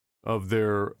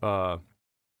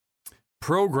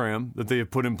program that they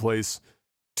have put in place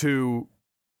to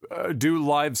do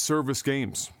live service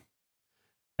games.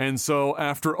 And so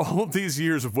after all of these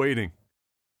years of waiting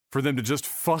for them to just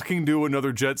fucking do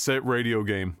another Jet Set Radio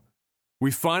game,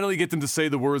 we finally get them to say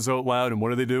the words out loud, and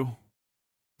what do?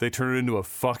 They turn it into a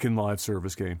fucking live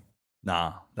service game.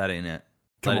 Nah, that ain't it.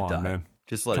 Come let on, it die. man.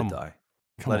 Just let it die.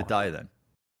 Let it die then.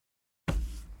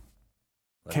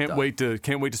 Can't wait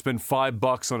to spend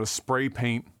 $5 on a spray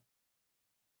paint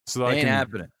so that I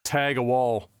can tag a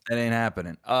wall. That ain't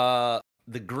happening.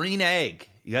 The green egg.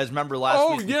 You guys remember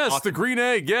last week? Oh yes, the green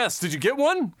egg. Yes. Did you get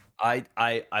one? I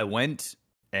went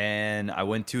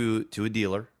to a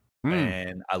dealer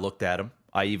and I looked at them.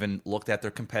 I even looked at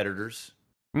their competitors.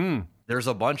 There's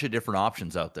a bunch of different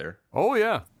options out there. Oh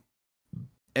yeah.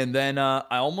 And then I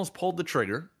almost pulled the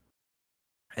trigger.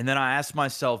 And then I asked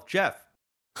myself, Jeff,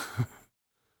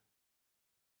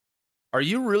 are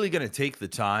you really going to take the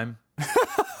time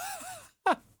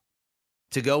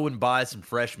to go and buy some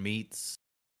fresh meats?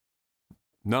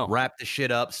 No. Wrap the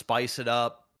shit up, spice it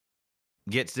up,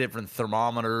 get different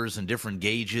thermometers and different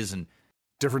gauges and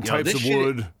different types of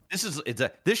wood.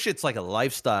 This shit's like a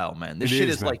lifestyle, man. This shit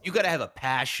is like, you got to have a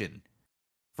passion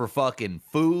for fucking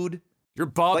food. You're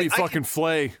Bobby fucking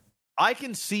Flay. I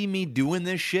can see me doing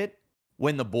this shit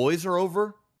when the boys are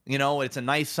over. It's a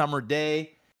nice summer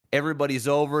day. Everybody's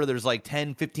over. There's like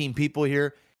 10, 15 people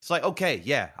here. It's like, okay,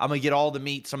 yeah, I'm going to get all the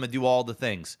meats. I'm going to do all the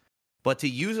things. But to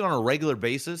use it on a regular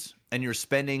basis and you're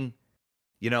spending,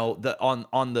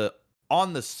 on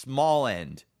the small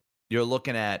end, you're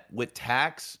looking at, with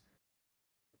tax,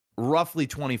 roughly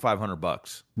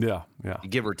 $2,500. Yeah.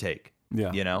 Give or take.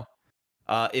 Yeah.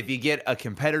 If you get a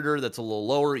competitor that's a little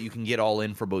lower, you can get all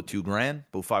in for about $2,000,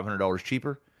 about $500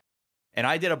 cheaper. And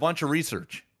I did a bunch of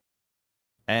research,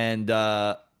 and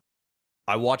I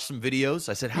watched some videos.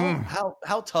 I said,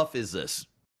 how tough is this?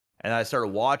 And I started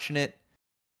watching it,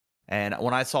 and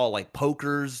when I saw like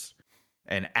pokers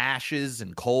and ashes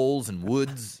and coals and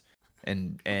woods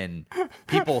and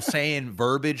people saying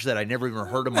verbiage that I never even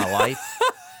heard in my life,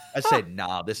 I said,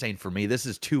 nah, this ain't for me. This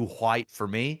is too white for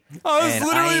me. I was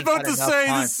literally about to say,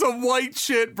 this is some white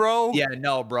shit, bro. Yeah,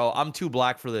 no, bro. I'm too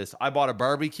black for this. I bought a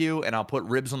barbecue, and I'll put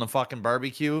ribs on the fucking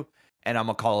barbecue, and I'm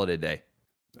going to call it a day.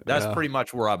 That's pretty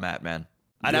much where I'm at, man.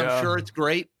 And I'm sure it's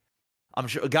great. I'm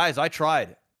sure. Guys, I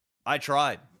tried.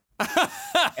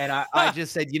 And I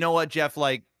just said, you know what, Jeff?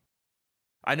 Like,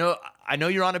 I know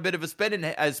you're on a bit of a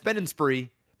spending spree,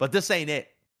 but this ain't it.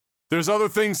 There's other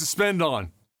things to spend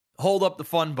on. Hold up the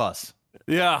fun bus.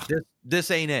 Yeah. This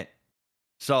ain't it.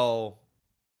 So,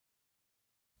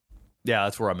 yeah,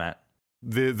 that's where I'm at.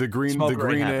 The green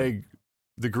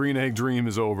egg dream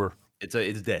is over.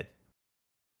 It's dead.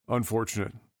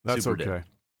 Unfortunate. That's Super okay. Dead.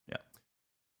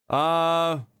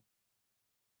 Yeah.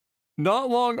 Not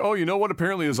long. Oh, you know what?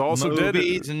 Apparently is also dead.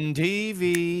 Movies and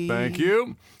TV. Thank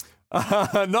you.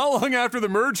 Not long after the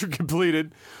merger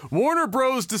completed, Warner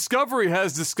Bros. Discovery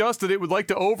has discussed that it would like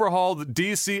to overhaul the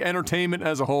DC entertainment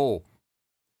as a whole.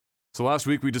 So last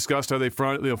week we discussed how they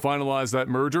finalized that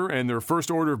merger, and their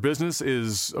first order of business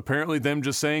is apparently them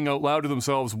just saying out loud to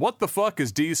themselves, what the fuck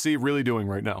is DC really doing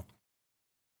right now?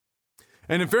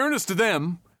 And in fairness to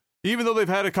them, even though they've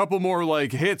had a couple more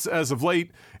like hits as of late,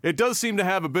 it does seem to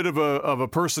have a bit of a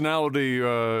personality,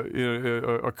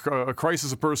 a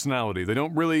crisis of personality. They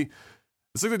don't really.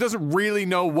 It's like it doesn't really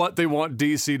know what they want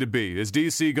DC to be. Is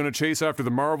DC going to chase after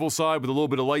the Marvel side with a little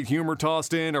bit of light humor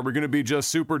tossed in? Are we going to be just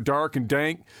super dark and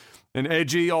dank and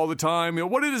edgy all the time? You know,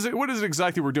 what is it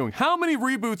exactly we're doing? How many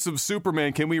reboots of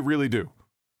Superman can we really do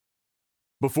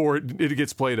before it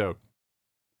gets played out?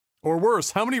 Or worse,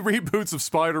 how many reboots of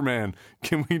Spider-Man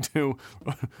can we do?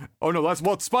 Oh no,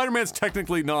 Spider-Man's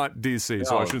technically not DC,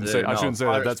 so I shouldn't say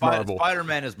that. That's Marvel.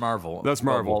 Spider-Man is Marvel. That's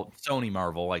Marvel. Well, Sony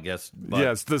Marvel, I guess.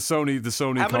 Yeah, it's the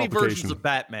Sony How many versions of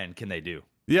Batman can they do?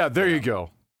 Yeah, there you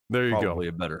go. Probably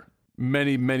a better.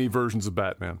 Many versions of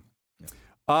Batman.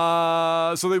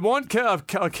 Yeah. So they want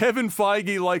a Kevin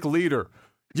Feige-like leader.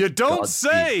 You don't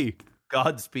say.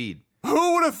 Godspeed.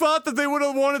 Who would have thought that they would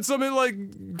have wanted something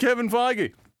like Kevin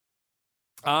Feige?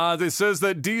 It says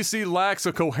that DC lacks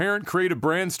a coherent creative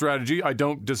brand strategy. I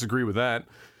don't disagree with that.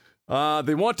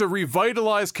 They want to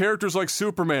revitalize characters like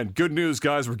Superman. Good news,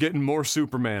 guys. We're getting more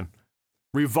Superman.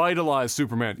 Revitalize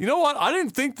Superman. You know what? I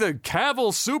didn't think the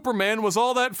Cavill Superman was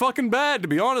all that fucking bad, to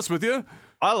be honest with you.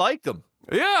 I like them.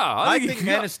 Yeah. I think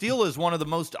Man of Steel is one of the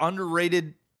most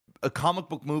underrated comic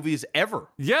book movies ever.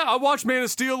 Yeah, I watched Man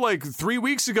of Steel like 3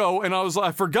 weeks ago, and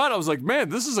I forgot. I was like, man,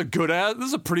 this is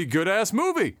a pretty good ass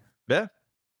movie. Yeah.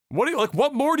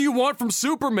 What more do you want from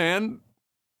Superman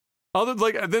other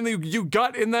than you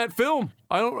got in that film?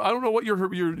 I don't know what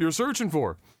you're searching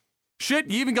for. Shit,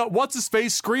 you even got what's his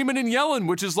face screaming and yelling,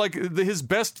 which is like his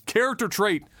best character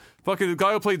trait. Fucking the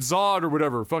guy who played Zod or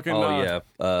whatever. Fucking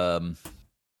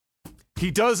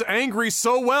he does angry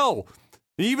so well.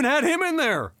 He even had him in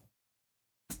there.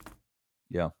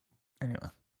 Yeah.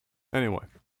 Anyway.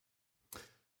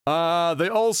 They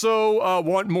also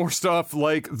want more stuff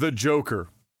like the Joker.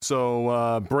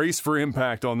 So brace for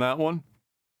impact on that one.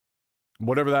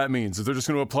 Whatever that means. If they're just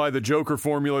going to apply the Joker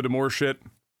formula to more shit.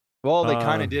 Well, they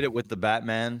kind of did it with the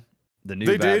Batman, the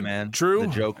new Batman. Did. True. The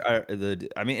Joker.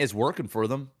 It's working for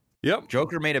them. Yep.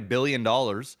 Joker made $1 billion.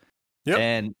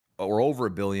 Yep. Or over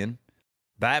 $1 billion.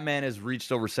 Batman has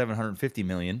reached over $750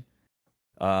 million.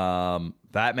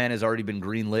 Batman has already been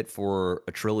greenlit for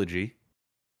a trilogy.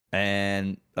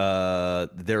 And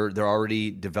they're already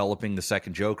developing the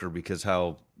second Joker because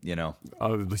how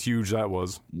huge that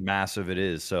was, massive it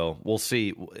is. So we'll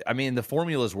see. I mean, the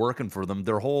formula is working for them.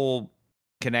 Their whole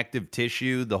connective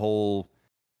tissue, the whole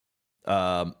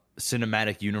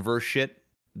cinematic universe shit,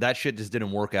 that shit just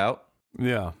didn't work out.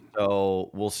 Yeah.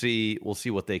 So we'll see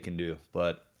what they can do.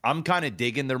 But I'm kind of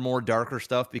digging their more darker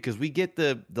stuff because we get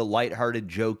the lighthearted,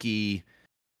 jokey.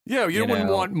 Yeah, you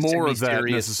wouldn't want more of that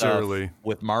necessarily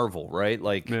with Marvel, right?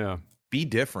 Like, yeah, be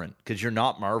different because you're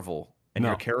not Marvel, and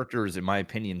your characters, in my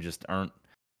opinion, just aren't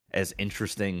as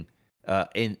interesting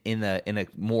in a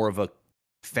more of a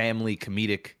family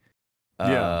comedic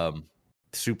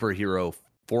superhero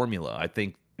formula. I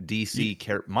think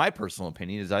DC, my personal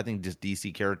opinion is, I think just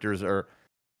DC characters are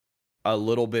a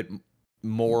little bit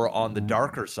more on the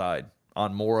darker side,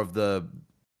 on more of the.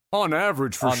 On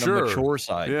average, for sure. On the mature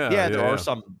side. Yeah, there are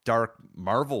some dark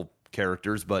Marvel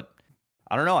characters, but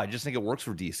I don't know. I just think it works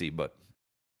for DC. But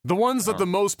the ones that the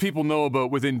most people know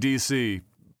about within DC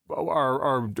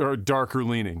are darker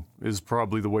leaning is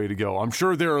probably the way to go. I'm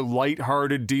sure there are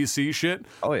lighthearted DC shit,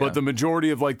 but the majority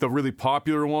of like the really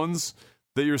popular ones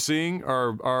that you're seeing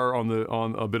are on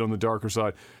a bit on the darker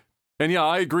side. And yeah,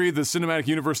 I agree. The cinematic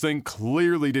universe thing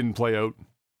clearly didn't play out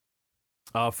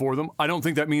for them. I don't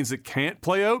think that means it can't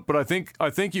play out, but I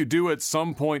think you do at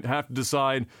some point have to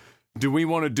decide: do we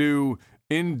want to do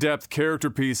in-depth character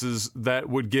pieces that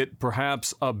would get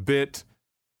perhaps a bit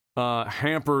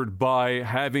hampered by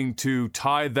having to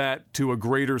tie that to a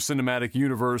greater cinematic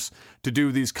universe to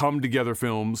do these come-together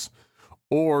films,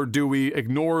 or do we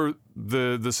ignore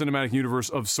the cinematic universe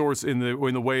of sorts in the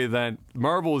way that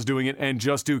Marvel is doing it and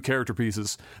just do character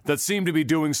pieces that seem to be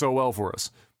doing so well for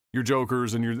us? Your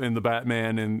Jokers and the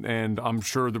Batman, and I'm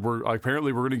sure that we're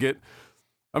going to get.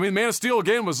 I mean, Man of Steel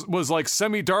again was like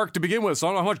semi-dark to begin with, so I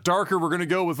don't know how much darker we're going to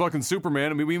go with fucking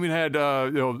Superman. I mean, we even had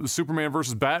Superman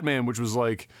versus Batman, which was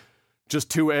like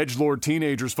just two edgelord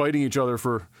teenagers fighting each other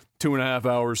for 2.5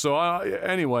 hours. So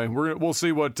anyway, we'll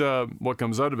see what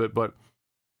comes out of it, but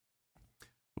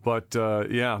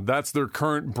yeah, that's their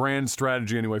current brand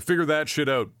strategy anyway. Figure that shit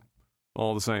out.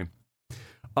 All the same.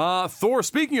 Thor.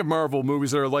 Speaking of Marvel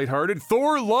movies that are lighthearted,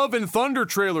 Thor: Love and Thunder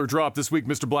trailer dropped this week.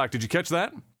 Mr. Black, did you catch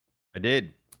that? I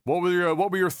did. What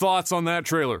were your thoughts on that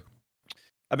trailer?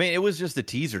 I mean, it was just a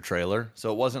teaser trailer,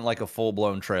 so it wasn't like a full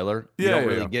blown trailer. You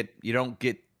don't get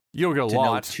a lot.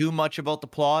 Know too much about the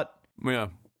plot. Yeah,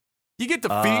 you get the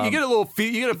feel. You get a little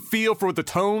feel. You get a feel for what the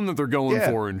tone that they're going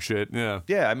for and shit. Yeah,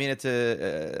 yeah. I mean, it's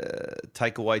a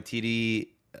Taika Waititi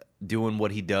doing what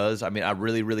he does. I mean, I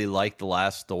really, really like the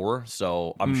last Thor,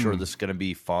 so I'm sure this is going to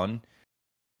be fun.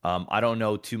 I don't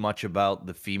know too much about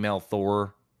the female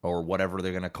Thor, or whatever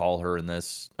they're going to call her in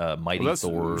this, Mighty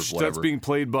Thor. Whatever. That's being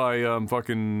played by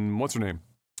fucking what's her name?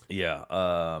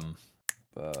 Yeah.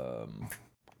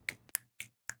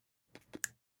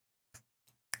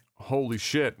 Holy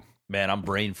shit, man! I'm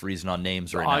brain freezing on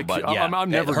names right now. But yeah, I'm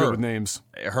never good with names.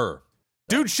 Her,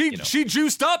 dude, she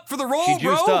juiced up for the role. She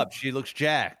juiced up. She looks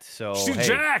jacked. So she's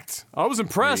jacked. I was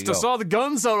impressed. I saw the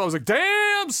guns out. I was like,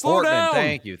 damn, slow down.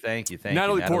 Thank you.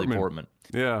 Natalie Portman.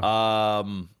 Yeah.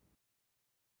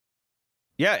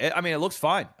 Yeah, I mean, it looks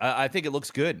fine. I think it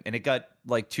looks good. And it got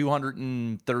like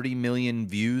 230 million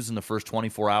views in the first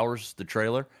 24 hours, the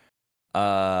trailer.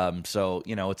 So,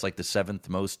 it's like the 7th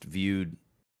most viewed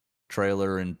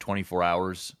trailer in 24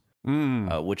 hours,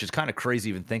 which is kind of crazy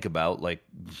to even think about. Like,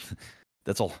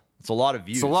 it's a lot of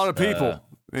views. It's a lot of people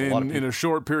in a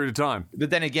short period of time. But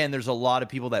then again, there's a lot of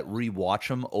people that rewatch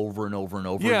them over and over and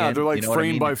over again. Yeah, they're like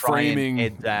frame by framing.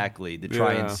 Exactly. To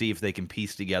try and see if they can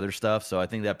piece together stuff. So I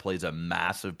think that plays a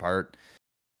massive part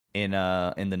in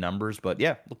the numbers. But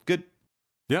yeah, look good.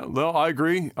 Yeah, well, I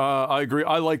agree.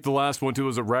 I like the last one too.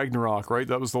 Was it Ragnarok, right?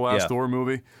 That was the last Thor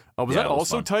movie. Was that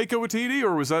also Taika Waititi,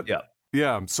 or was that? Yeah.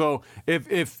 Yeah. So if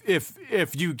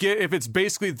it's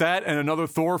basically that and another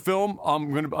Thor film,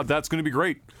 that's gonna be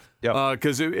great. Yeah.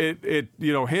 Because it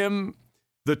him,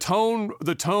 the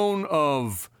tone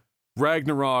of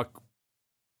Ragnarok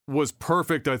was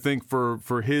perfect, I think,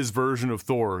 for his version of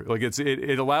Thor. Like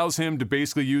it allows him to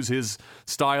basically use his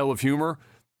style of humor.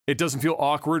 It doesn't feel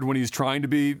awkward when he's trying to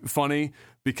be funny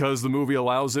because the movie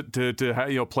allows it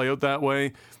to play out that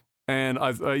way. And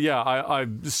I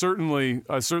certainly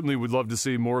would love to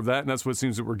see more of that, and that's what it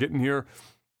seems that we're getting here.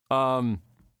 Some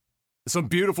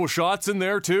beautiful shots in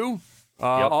there too.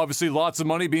 Obviously, lots of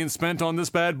money being spent on this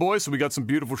bad boy, so we got some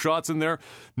beautiful shots in there.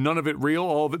 None of it real,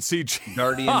 all of it CG.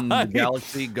 Guardian the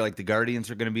Galaxy, like the Guardians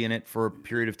are going to be in it for a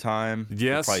period of time.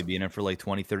 Yes, they'll probably be in it for like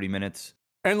 20-30 minutes.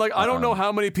 And like I don't know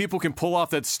how many people can pull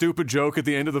off that stupid joke at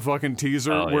the end of the fucking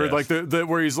teaser like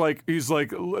where he's like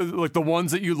the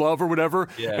ones that you love or whatever,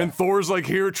 and Thor's like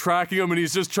here tracking him and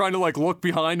he's just trying to like look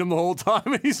behind him the whole time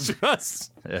and he's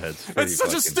just it's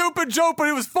such a stupid joke, but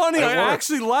it was funny. I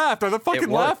actually laughed. I fucking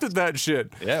laughed at that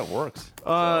shit. Yeah, it works.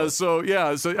 So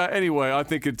anyway, I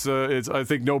think it's I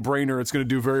think no brainer. It's going to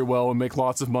do very well and make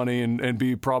lots of money and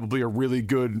be probably a really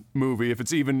good movie. If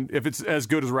it's as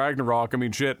good as Ragnarok, I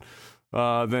mean shit.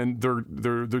 Then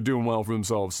they're doing well for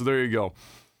themselves. So there you go.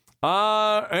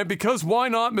 And because why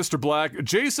not, Mr. Black?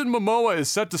 Jason Momoa is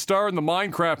set to star in the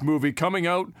Minecraft movie coming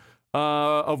out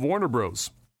of Warner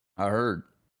Bros. I heard.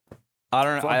 I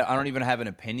don't even have an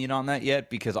opinion on that yet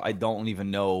because I don't even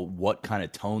know what kind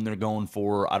of tone they're going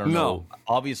for. I don't know.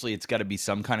 Obviously, it's got to be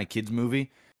some kind of kids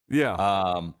movie. Yeah.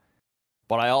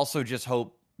 But I also just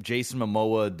hope Jason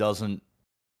Momoa doesn't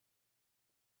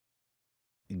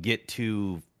get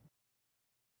too.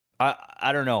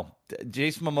 I don't know.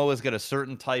 Jason Momoa's got a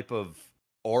certain type of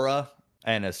aura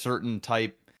and a certain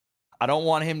type. I don't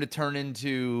want him to turn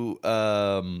into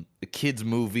a kids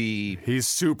movie. He's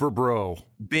super bro.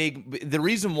 Big. The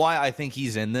reason why I think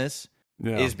he's in this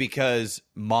is because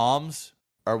moms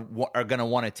are going to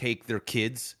want to take their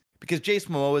kids, because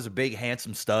Jason Momoa is a big,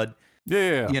 handsome stud.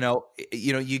 Yeah. You know,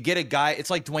 you get a guy. It's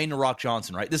like Dwayne "The Rock"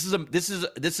 Johnson, right? This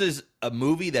is a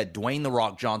movie that Dwayne "The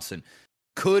Rock" Johnson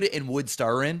could and would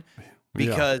star in,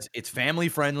 because it's family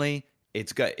friendly.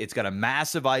 It's got a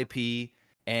massive IP,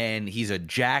 and he's a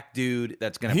jack dude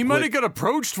that's gonna. He might have got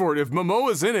approached for it. If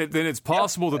Momoa's in it, then it's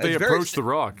possible that they approached The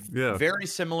Rock. Yeah, very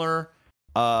similar.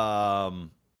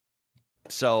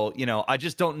 So, I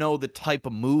just don't know the type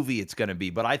of movie it's going to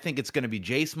be, but I think it's going to be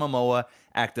Jason Momoa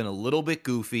acting a little bit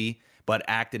goofy, but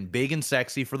acting big and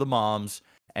sexy for the moms,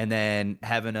 and then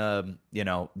having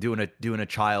doing a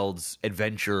child's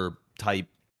adventure type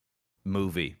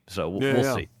movie. So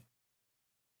we'll see.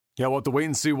 Yeah, we'll have to wait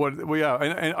and see what. Well, yeah,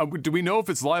 and do we know if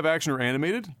it's live action or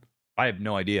animated? I have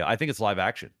no idea. I think it's live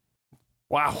action.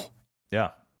 Wow.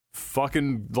 Yeah.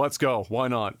 Fucking let's go. Why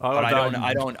not? But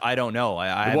I don't know.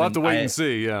 We'll have to wait and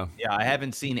see. Yeah. Yeah, I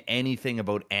haven't seen anything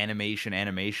about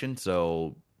animation.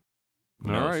 So,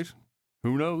 all right.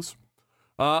 Who knows?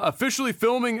 Officially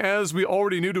filming, as we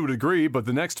already knew to a degree, but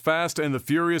the next Fast and the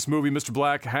Furious movie, Mr.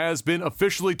 Black, has been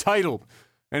officially titled,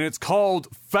 and it's called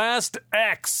Fast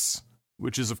X,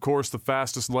 which is, of course, the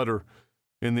fastest letter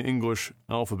in the English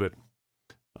alphabet.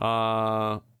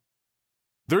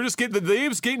 They're just getting the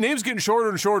names getting shorter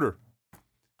and shorter.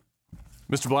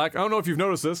 Mr. Black, I don't know if you've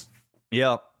noticed this.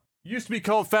 Yeah. It used to be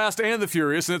called Fast and the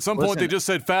Furious, and at some point they just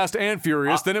said Fast and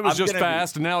Furious. Then it was just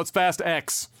Fast, and now it's Fast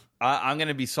X. I'm going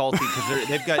to be salty because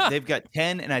they've got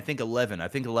 10 and I think 11. I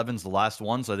think 11's the last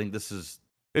one, so I think this is.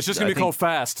 It's just going to be called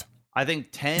Fast. I think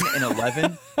 10 and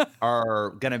 11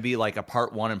 are going to be like a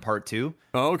part 1 and part 2.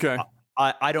 Oh, okay.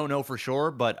 I don't know for sure,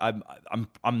 but I'm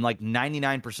like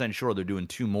 99% sure they're doing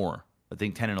 2 more. I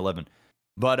think 10 and 11.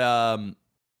 But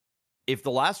if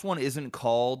the last one isn't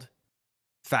called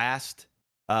Fast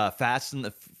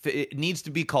it needs to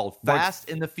be called Fast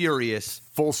and the Furious.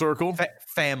 Full circle.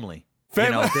 Family. They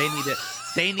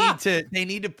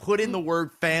need to put in the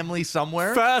word family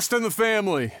somewhere. Fast and the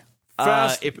Family.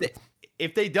 Fast.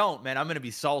 If they don't, man, I'm going to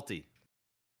be salty.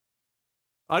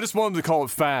 I just want them to call it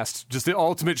Fast. Just the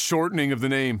ultimate shortening of the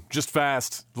name. Just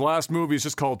Fast. The last movie is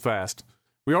just called Fast.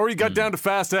 We already got down to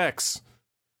Fast X.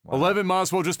 11 might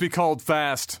as well just be called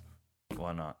Fast.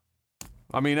 Why not?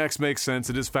 I mean, X makes sense.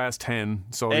 It is Fast 10,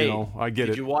 so, I get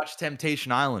it. Did you watch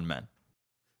Temptation Island, man?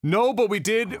 No, but we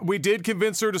did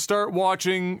convince her to start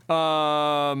watching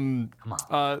the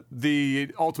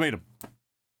Ultimatum.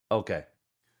 Okay.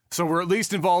 So we're at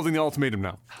least involved in the Ultimatum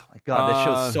now. Oh my God, this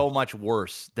show's so much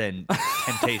worse than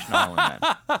Temptation Island,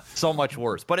 man. So much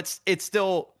worse. But it's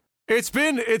still... It's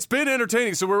been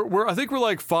entertaining. So we're I think we're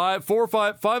like 5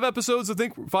 episodes. I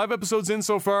think 5 episodes in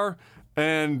so far,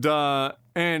 and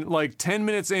like 10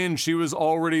 minutes in, she was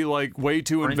already like way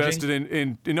too invested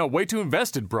in way too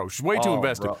invested, bro. She's way too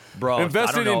invested, bro.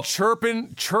 Invested in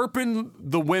chirping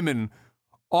the women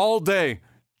all day.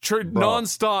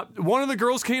 Non-stop. One of the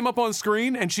girls came up on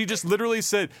screen and she just literally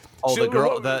said, the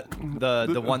girl,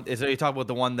 the one, is you talking about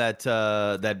the one that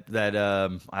I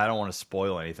don't want to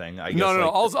spoil anything. I guess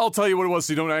no. I'll tell you what it was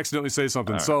so you don't accidentally say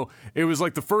something. Right. So it was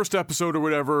like the first episode or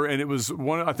whatever, and it was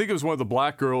I think it was one of the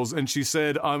black girls, and she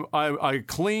said, I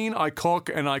clean, I cook,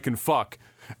 and I can fuck.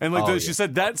 And she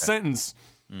said that sentence.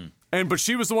 But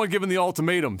she was the one giving the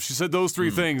ultimatum. She said those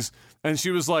 3 things, and she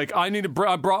was like, "I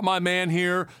brought my man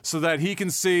here so that he can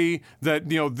see that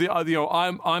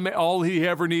I'm all he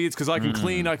ever needs because I can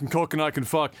clean, I can cook, and I can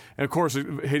fuck." And of course, it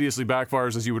hideously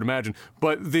backfires, as you would imagine.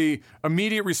 But the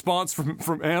immediate response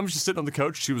from Em, she's sitting on the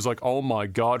couch. She was like, "Oh my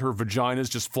God, her vagina's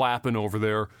just flapping over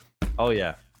there." Oh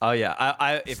yeah.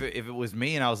 I if it was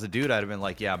me and I was the dude, I'd have been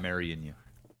like, "Yeah, I'm marrying you."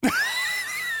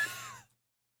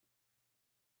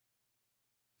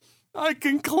 I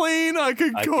can clean, I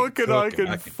can cook, and I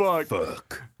can fuck.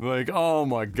 Like, oh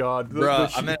my God. Bro,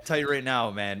 I'm going to tell you right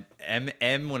now, man.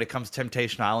 M, when it comes to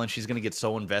Temptation Island, she's going to get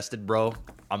so invested, bro.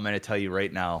 I'm going to tell you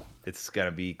right now, it's going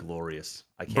to be glorious.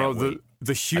 I can't wait.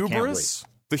 The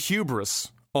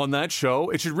hubris on that show,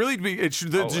 it should really be,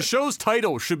 the show's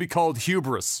title should be called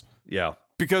Hubris. Yeah.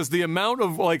 Because the amount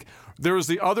of, like, there was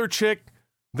the other chick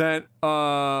that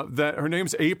her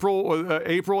name's April,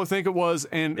 I think it was,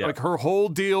 and like her whole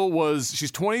deal was she's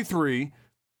 23,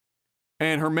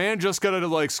 and her man just got out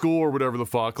of like school or whatever the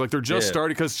fuck, like they're just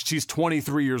starting because she's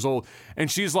 23 years old,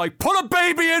 and she's like, "Put a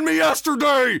baby in me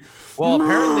yesterday." Well,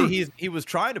 apparently he was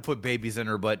trying to put babies in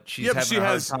her, but she's having a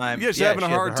hard time. Yeah, she's having a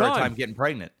hard time getting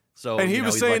pregnant. So and he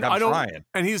was saying, like, I don't, trying.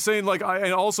 and he's saying like,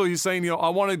 and also he's saying, I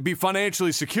want to be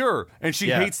financially secure. And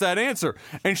she hates that answer.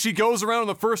 And she goes around in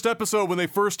the first episode when they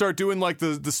first start doing like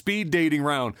the speed dating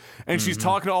round. And she's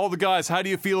talking to all the guys. How do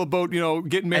you feel about,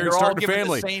 getting married, starting a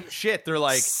family? The same shit. They're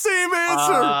like, same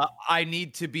answer. I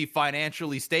need to be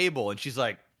financially stable. And she's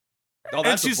like, oh,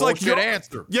 that's and she's a bullshit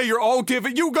answer. Yeah,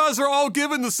 you guys are all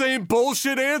giving the same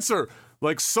bullshit answer.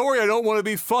 Like, sorry, I don't want to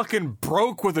be fucking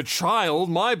broke with a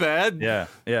child. My bad.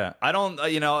 Yeah. I don't,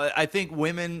 I think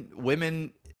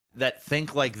women that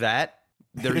think like that,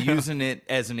 they're using it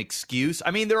as an excuse.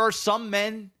 I mean, there are some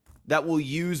men that will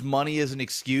use money as an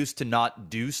excuse to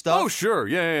not do stuff. Oh, sure.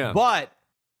 Yeah. But,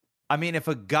 I mean, if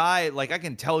a guy, like, I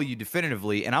can tell you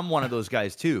definitively, and I'm one of those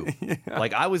guys too.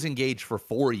 Like, I was engaged for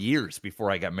 4 years before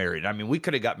I got married. I mean, we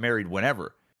could have got married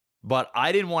whenever. But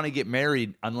I didn't want to get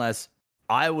married unless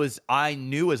I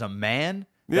knew as a man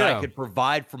that I could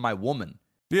provide for my woman.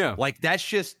 Yeah. Like that's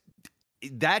just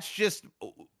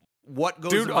what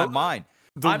goes in my mind.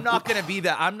 I'm not going to be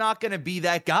that. I'm not going to be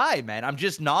that guy, man. I'm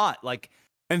just not. Like,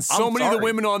 and so many of the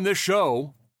women on this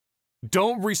show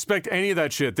don't respect any of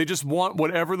that shit. They just want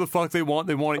whatever the fuck they want.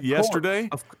 They want it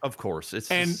yesterday. Of course. It's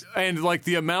and like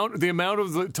the amount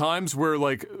of the times where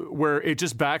it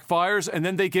just backfires and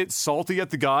then they get salty at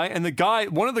the guy, and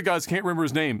one of the guys, can't remember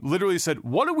his name, literally said,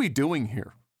 "What are we doing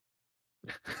here?"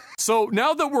 So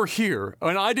now that we're here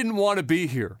and I didn't want to be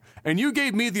here and you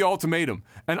gave me the ultimatum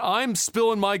and I'm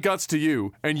spilling my guts to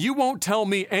you and you won't tell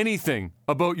me anything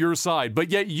about your side, but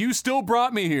yet you still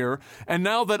brought me here, and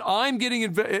now that I'm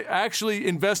getting actually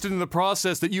invested in the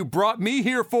process that you brought me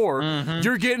here for,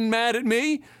 you're getting mad at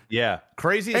me? Yeah,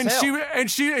 crazy as hell.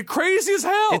 She crazy as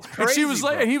hell. It's crazy, and she was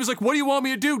like, bro. and he was like, "What do you want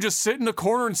me to do? Just sit in the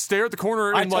corner and stare at the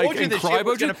corner and I told you and this cry shit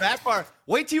was about gonna backfire.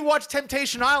 Wait till you watch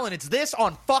Temptation Island. It's this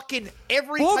on fucking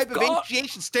every type of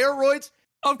initiation steroids.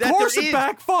 Of course it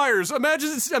backfires.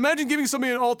 Imagine giving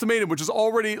somebody an ultimatum, which is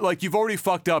already, like, you've already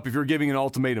fucked up if you're giving an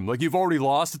ultimatum. Like, you've already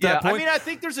lost at that point. I mean, I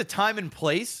think there's a time and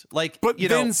place. Like,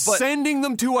 sending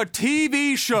them to a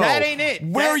TV show. That ain't it.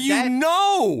 Where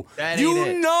know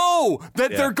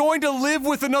that they're going to live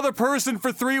with another person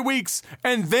for 3 weeks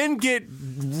and then get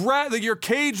your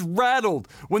cage rattled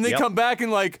when they come back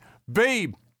and like,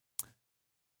 babe,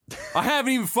 I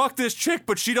haven't even fucked this chick,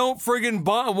 but she don't friggin'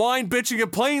 whine, bitch, and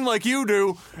complain like you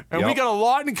do. And we got a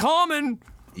lot in common.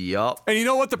 Yup. And you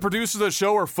know what? The producers of the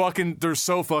show are they're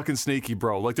so fucking sneaky,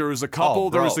 bro. Like, there was a couple,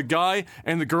 there was a guy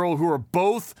and the girl who are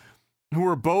both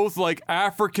like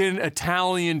African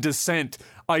Italian descent,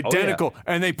 identical.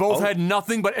 And they both had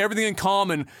nothing but everything in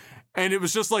common. And it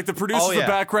was just like the producers in the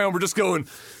background were just going,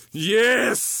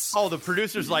 yes. Oh, the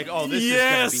producer's like, oh, this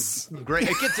is going to be great.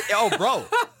 It gets, bro.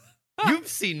 You've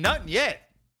seen nothing yet.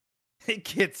 It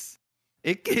gets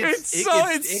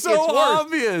so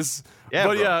obvious. Yeah,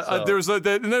 but there's like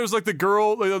the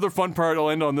girl. The other fun part, I'll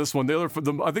end on this one. I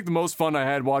think the most fun I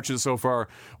had watching so far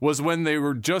was when they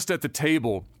were just at the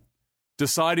table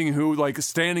deciding who, like,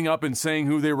 standing up and saying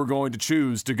who they were going to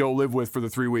choose to go live with for the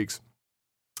 3 weeks.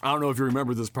 I don't know if you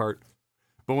remember this part,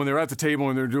 but when they're at the table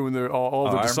and they're doing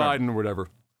all the deciding or whatever,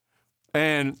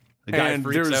 and the guy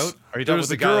freaks out. Are you talking about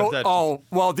the girl?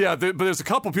 Guy but there's a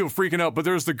couple people freaking out. But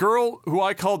there's the girl who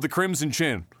I called the Crimson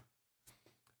Chin,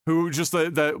 who just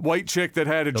that white chick that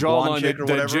had a jawline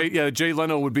that Jay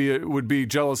Leno would be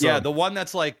jealous of. Yeah, the one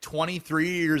that's like 23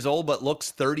 years old but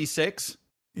looks 36.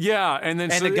 Yeah, and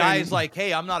the guy's like,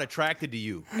 "Hey, I'm not attracted to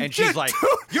you," and she's like,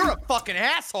 "You're a fucking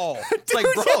asshole." It's like,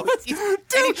 bro,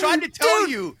 and he tried to tell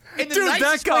you in the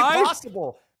nicest way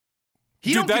possible.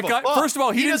 First of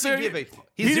all, he didn't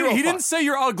say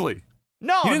you're ugly.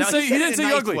 No, he didn't say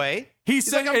you're ugly. Way. He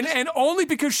said, and only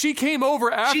because she came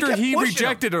over after he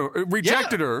rejected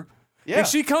her, and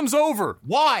she comes over.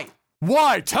 Why?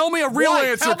 Tell me a real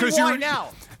answer, because you're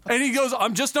now. And he goes,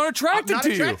 "I'm just not attracted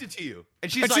to you."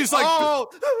 And she's like, "Oh,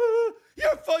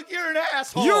 you're an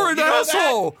asshole. You're an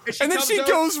asshole." And then she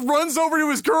runs over to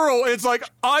his girl. And it's like,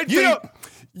 I think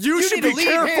you should be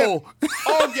careful.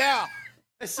 Oh yeah,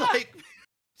 it's like.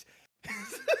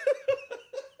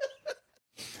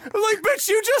 Like, bitch,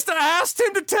 you just asked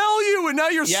him to tell you, and now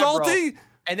you're salty. Bro.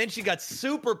 And then she got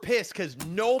super pissed because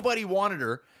nobody wanted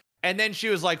her. And then she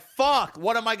was like, "Fuck,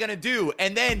 what am I gonna do?"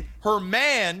 And then her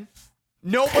man,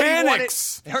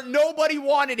 nobody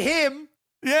wanted him.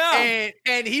 Yeah. And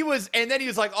then he was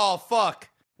like, "Oh fuck,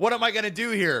 what am I gonna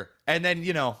do here?" And then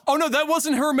Oh no, that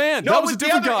wasn't her man. That was a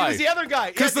different guy. It was the other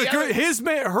guy. Because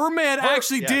her man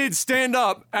actually did stand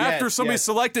up after somebody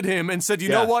selected him and said, "You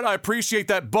know what? I appreciate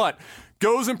that," but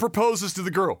goes and proposes to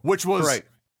the girl, which was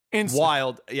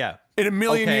wild. Yeah. In a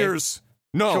million years.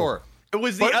 No. Sure. It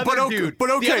was the other dude.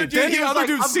 But okay, then the other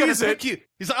dude sees it.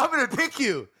 He's like, I'm going to pick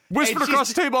you. Whispered across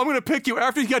the table, I'm going to pick you,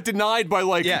 after he got denied by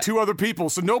like two other people.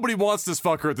 So nobody wants this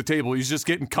fucker at the table. He's just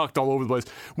getting cucked all over the place.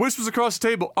 Whispers across the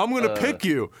table, I'm going to pick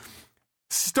you.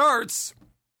 Starts,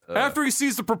 after he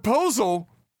sees the proposal,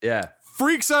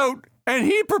 freaks out, and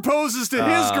he proposes to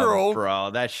his girl.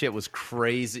 Bro, that shit was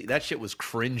crazy. That shit was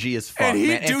cringy as fuck, and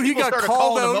he got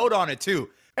called out. Vote on it, too.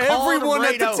 Everyone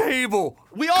at the table.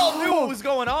 We all knew what was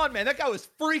going on, man. That guy was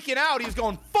freaking out. He was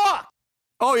going, fuck.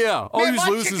 Oh, yeah. Oh, he was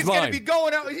losing his mind. Gonna be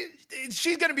going out.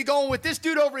 She's going to be going with this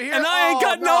dude over here. And I ain't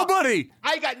got nobody.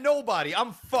 I got nobody.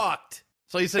 I'm fucked.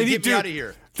 So he said, get me out of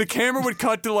here. The camera would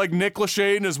cut to, like, Nick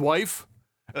Lachey and his wife,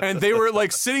 and they were,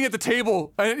 like, sitting at the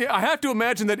table. And I have to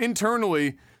imagine that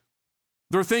internally,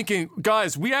 they're thinking,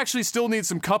 guys, we actually still need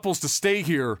some couples to stay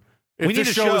here if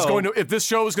this show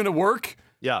is going to work.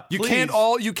 Yeah, you can't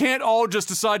all just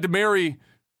decide to marry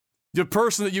the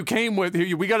person that you came with.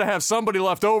 We got to have somebody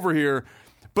left over here.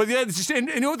 But yeah, and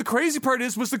you know what the crazy part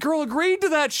is? Was the girl agreed to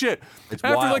that shit. It's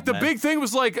after wild, like the big thing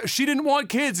was like she didn't want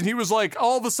kids, and he was like,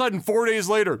 all of a sudden 4 days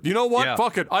later, you know what?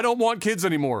 Fuck it, I don't want kids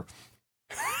anymore.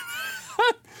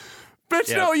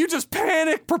 Bitch, no, you just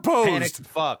proposed. Panicked,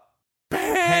 fuck.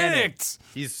 Panicked.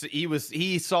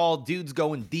 He saw dudes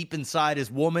going deep inside his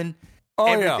woman. Oh,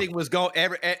 everything was going,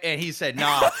 and he said,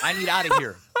 "Nah, I need out of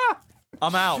here.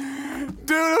 I'm out."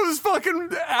 Dude, it was fucking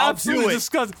absolutely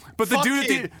disgusting. But the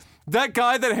dude, that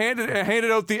guy that handed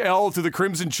out the L to the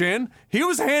Crimson Chin, he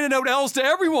was handing out L's to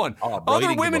everyone. Oh, bro,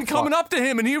 other women coming up to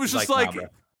him, and he was just like nah,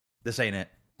 "This ain't it.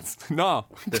 No,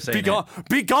 this ain't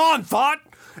be gone, thought."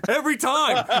 Every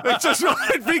time. It's just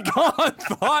be gone,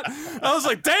 thought. I was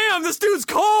like, damn, this dude's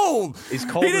cold. He's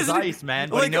cold as ice, man.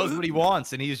 But he knows what he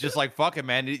wants. And he's just like, fuck it,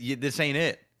 man. This ain't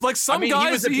it. Like some guys,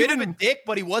 he was a bit of a dick,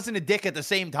 but he wasn't a dick at the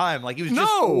same time. Like he was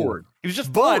just bored. He was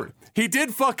just bored. He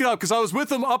did fuck it up because I was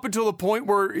with him up until the point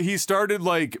where he started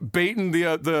like baiting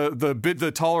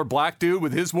the taller black dude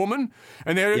with his woman,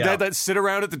 and they had that sit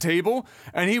around at the table,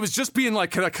 and he was just being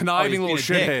like a conniving little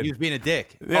shithead. He was being a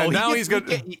dick. Yeah, now he's got.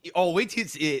 Wait till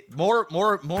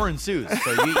more ensues.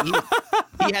 So he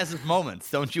has his moments.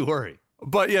 Don't you worry.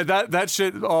 But yeah, that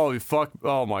shit. Oh fuck.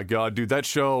 Oh my god, dude, that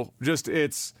show just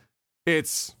it's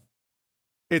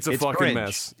a fucking cringe.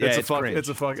 mess. Yeah, it's a fucking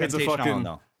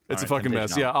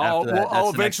mess. Yeah, I'll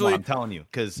eventually. I'm telling you,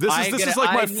 because this is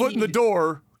like my foot in the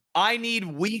door. I need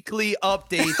weekly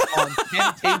updates on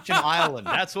Temptation Island.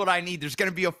 That's what I need. There's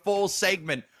going to be a full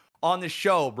segment on the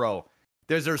show, bro.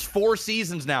 There's 4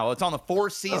 seasons now. It's on the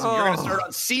 4th season. You're going to start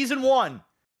on season 1,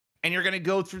 and you're going to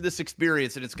go through this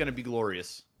experience, and it's going to be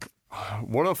glorious.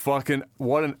 What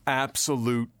an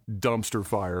absolute dumpster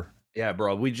fire. Yeah,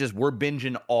 bro. We're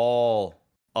binging all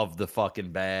of the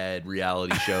fucking bad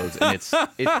reality shows, and it's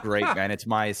great, man. It's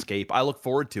my escape. I look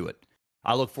forward to it.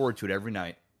 Every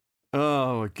night.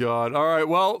 Oh my god. All right,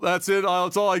 well, that's it.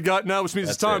 That's all I got now, which means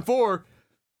it's time for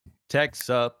tech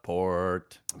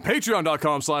support.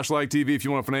 Patreon.com/LagTV if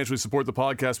you want to financially support the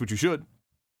podcast, which you should.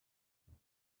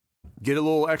 Get a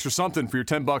little extra something for your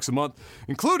 $10 a month,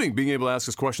 including being able to ask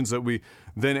us questions that we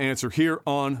then answer here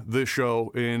on the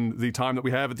show in the time that we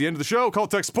have at the end of the show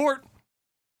called Tech Support.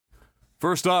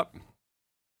 First up,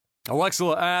 Alexa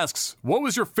asks, what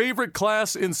was your favorite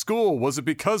class in school? Was it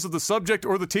because of the subject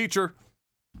or the teacher?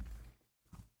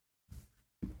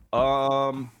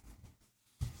 It's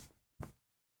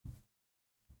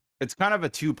kind of a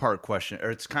 2-part question,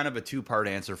 or it's kind of a 2-part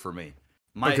answer for me.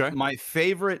 My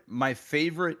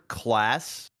favorite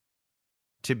class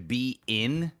to be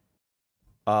in,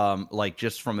 like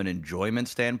just from an enjoyment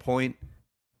standpoint,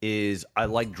 is I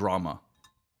like drama.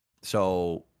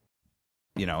 So,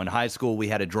 in high school we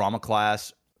had a drama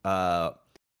class. I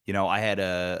had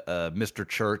a Mr.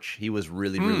 Church. He was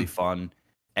really fun,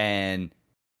 and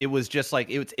it was just like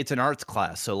it's an arts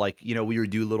class. So like we would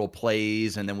do little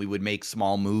plays, and then we would make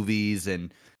small movies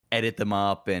and edit them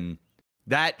up, and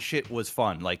that shit was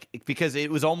fun, like, because it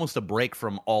was almost a break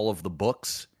from all of the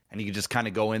books, and you could just kind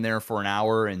of go in there for an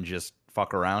hour and just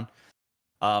fuck around.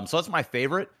 So that's my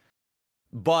favorite.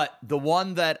 But the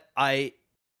one that I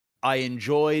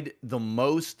enjoyed the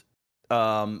most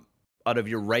out of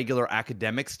your regular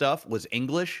academic stuff was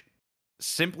English,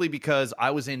 simply because I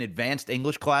was in advanced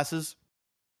English classes,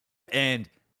 and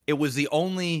it was the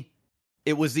only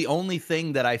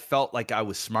thing that I felt like I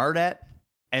was smart at.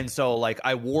 And so, like,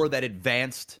 I wore that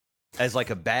advanced as like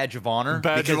a badge of honor.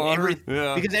 Because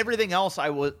everything else,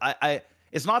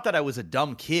 it's not that I was a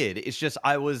dumb kid. It's just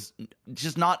I was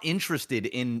just not interested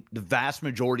in the vast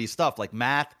majority of stuff, like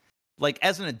math. Like,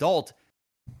 as an adult,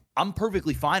 I'm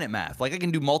perfectly fine at math. Like I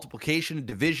can do multiplication,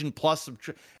 division, plus,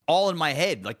 all in my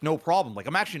head, like no problem. Like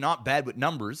I'm actually not bad with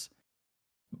numbers,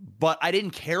 but I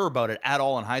didn't care about it at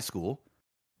all in high school.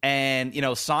 And, you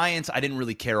know, science, I didn't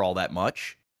really care all that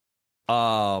much.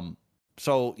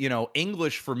 So, you know,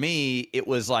 English for me, it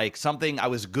was like something I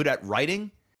was good at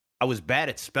writing. I was bad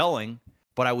at spelling,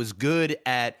 but I was good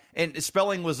at, and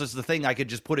spelling was just the thing. I could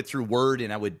just put it through Word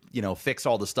and I would, you know, fix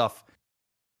all the stuff.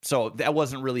 So that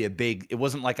wasn't really it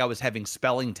wasn't like I was having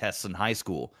spelling tests in high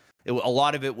school. A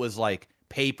lot of it was like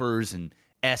papers and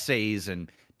essays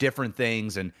and different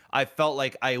things. And I felt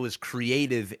like I was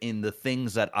creative in the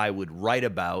things that I would write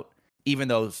about, even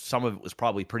though some of it was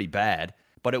probably pretty bad,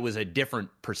 but it was a different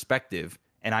perspective.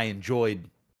 And I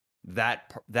enjoyed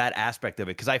that aspect of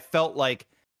it because I felt like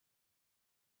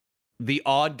the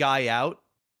odd guy out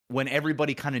when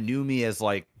everybody kind of knew me as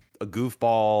like a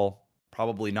goofball,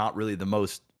 probably not really the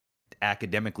most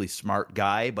academically smart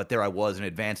guy, but there I was in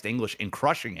advanced English and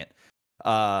crushing it.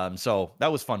 So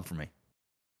that was fun for me.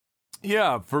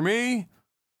 Yeah, for me,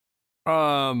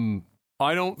 I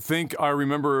don't think I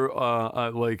remember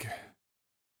like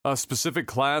a specific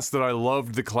class that I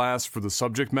loved the class for the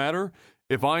subject matter.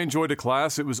 If I enjoyed a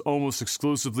class, it was almost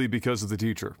exclusively because of the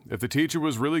teacher. If the teacher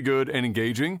was really good and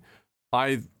engaging,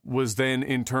 I was then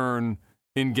in turn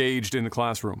engaged in the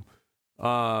classroom.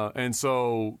 And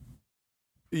so,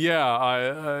 yeah,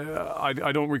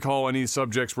 I don't recall any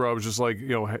subjects where I was just like, you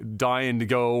know, dying to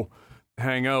go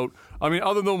hang out. I mean,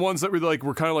 other than ones that were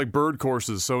kind of like bird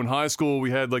courses. So in high school, we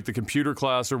had like the computer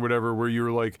class or whatever, where you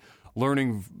were like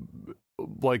learning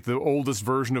like the oldest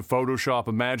version of Photoshop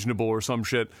imaginable or some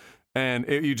shit. And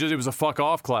it was a fuck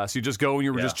off class. You just go and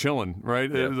you were just chilling,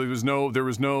 right? Yeah. There was no,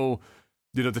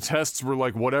 you know, the tests were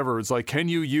like whatever. It's like, can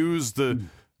you use the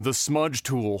smudge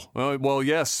tool? Well,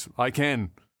 yes, I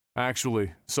can.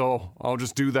 Actually, so I'll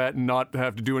just do that and not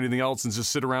have to do anything else and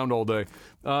just sit around all day.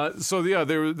 So yeah,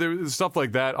 there stuff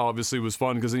like that obviously was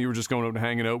fun because then you were just going out and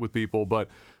hanging out with people. But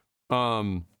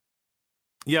yeah,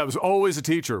 it was always a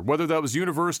teacher, whether that was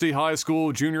university, high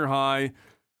school, junior high,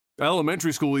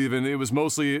 elementary school even. It was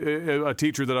mostly a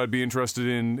teacher that I'd be interested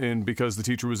in because the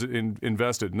teacher was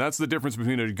invested. And that's the difference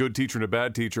between a good teacher and a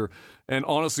bad teacher. And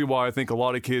honestly, why I think a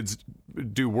lot of kids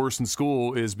do worse in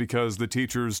school is because the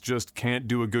teachers just can't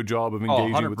do a good job of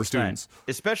engaging with the students.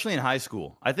 Especially in high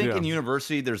school. I think in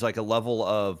university, there's like a level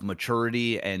of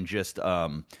maturity and just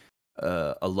a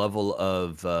level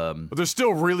of... But there's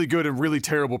still really good and really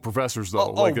terrible professors,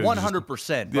 though.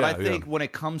 100%. But I think when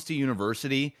it comes to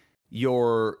university,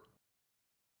 your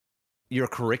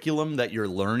curriculum that you're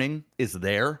learning is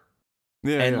there.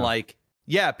 Like,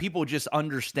 people just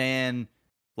understand.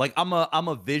 Like I'm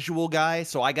a visual guy,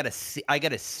 so I gotta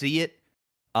see it,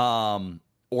 or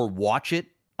watch it.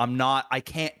 I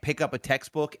can't pick up a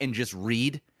textbook and just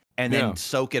read and then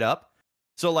soak it up.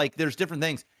 So like there's different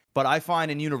things. But I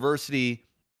find in university,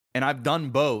 and I've done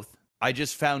both, I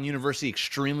just found university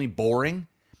extremely boring,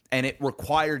 and it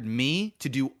required me to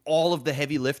do all of the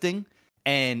heavy lifting.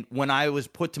 And when I was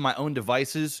put to my own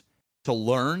devices to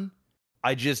learn,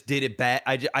 I just did it bad.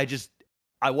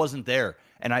 I wasn't there.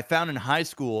 And I found in high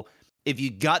school, if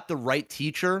you got the right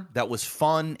teacher that was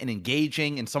fun and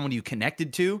engaging and someone you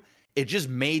connected to, it just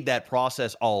made that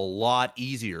process a lot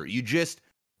easier. You just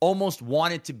almost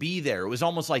wanted to be there. It was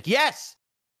almost like, yes,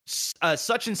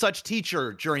 such and such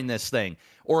teacher during this thing.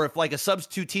 Or if like a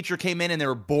substitute teacher came in and they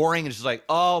were boring, it's just like,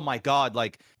 oh my God,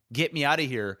 like get me out of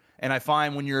here. And I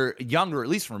find when you're younger, at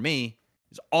least for me,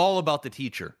 it's all about the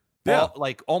teacher. Yeah.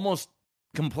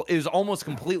 It was almost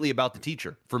completely about the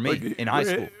teacher for me in high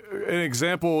school. An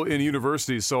example in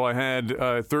university. So I had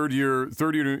third year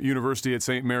university at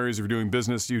St. Mary's. If you're doing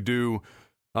business, you do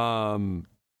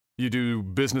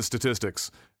business statistics.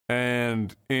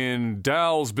 And in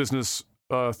Dow's business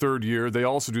third year, they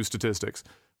also do statistics.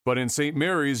 But in St.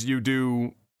 Mary's, you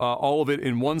do all of it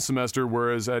in one semester,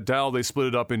 whereas at Dow they split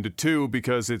it up into two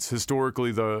because it's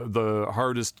historically the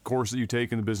hardest course that you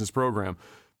take in the business program.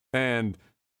 And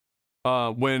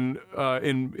when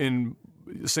in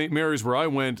St. Mary's where I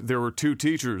went, there were two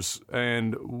teachers,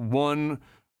 and one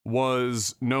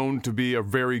was known to be a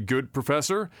very good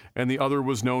professor, and the other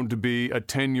was known to be a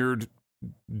tenured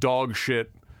dog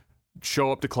shit,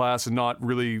 show up to class and not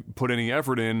really put any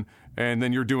effort in, and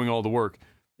then you're doing all the work.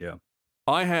 Yeah.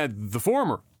 I had the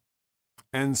former.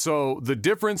 And so the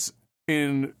difference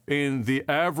in the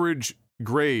average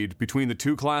grade between the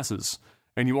two classes,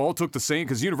 and you all took the same,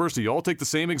 because university, you all take the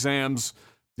same exams,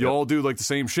 you all do like the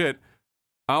same shit.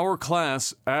 Our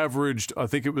class averaged, I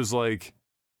think it was like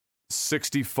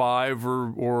 65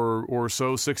 or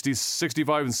so,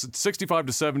 65 to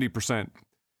 70%.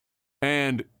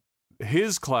 And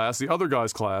his class, the other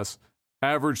guy's class,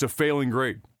 averaged a failing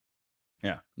grade.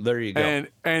 Yeah, there you go. And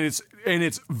it's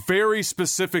very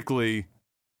specifically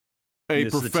a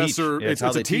professor. It's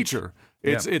a teacher.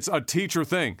 It's a teacher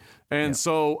thing. And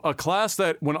so a class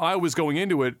that when I was going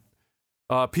into it,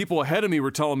 people ahead of me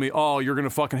were telling me, "Oh, you're gonna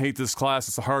fucking hate this class.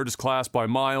 It's the hardest class by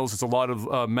miles. It's a lot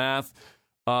of math.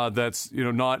 That's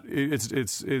not.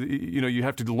 You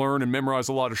have to learn and memorize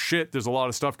a lot of shit. There's a lot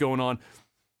of stuff going on."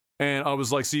 And I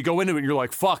was like, so you go into it and you're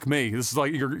like, fuck me. This is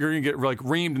like, you're going to get like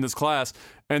reamed in this class.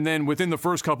 And then within the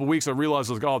first couple of weeks, I realized,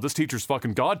 like, oh, this teacher's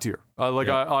fucking God tier. I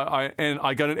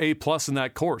got an A+ in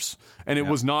that course. And it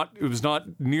was not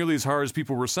nearly as hard as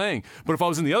people were saying. But if I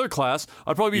was in the other class,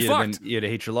 I'd probably be fucked. You'd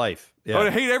hate your life. Yeah. I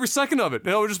would hate every second of it.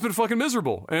 It would have just been fucking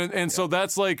miserable. And so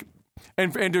that's like,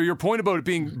 and to your point about it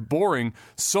being boring,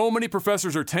 so many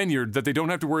professors are tenured that they don't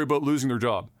have to worry about losing their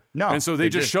job. No, and so they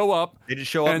just show up. They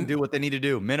just show up and do what they need to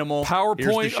do. Minimal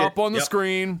PowerPoint up on the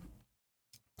screen.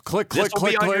 Click, click,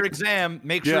 click, on click. your exam.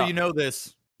 Make sure you know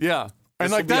this. Yeah,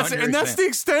 and like that's the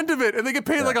extent of it. And they get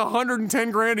paid like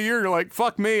 $110,000 a year. You're like,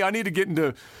 fuck me. I need to get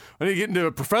into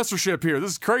a professorship here.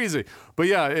 This is crazy. But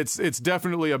yeah, it's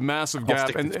definitely a massive gap.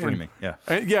 So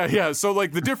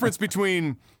like the difference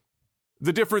between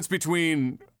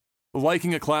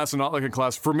liking a class and not liking a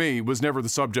class for me was never the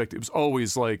subject. It was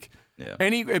always like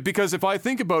because if I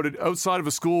think about it outside of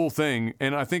a school thing,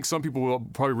 and I think some people will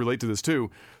probably relate to this too,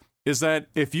 is that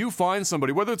if you find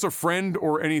somebody, whether it's a friend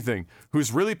or anything,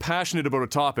 who's really passionate about a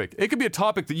topic, it could be a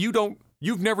topic that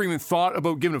you've never even thought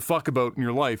about giving a fuck about in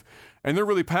your life, and they're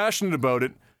really passionate about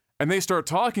it, and they start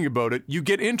talking about it, you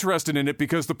get interested in it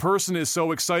because the person is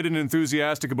so excited and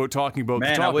enthusiastic about talking about the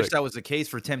topic. Man, I wish that was the case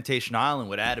for Temptation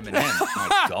Island with Adam and Em.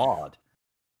 My God.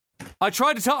 I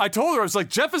told her, I was like,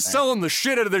 Jeff is selling the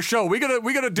shit out of this show. We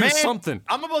gotta do something.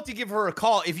 I'm about to give her a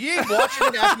call. If you ain't watching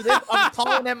it after this, I'm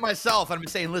calling Em myself. I'm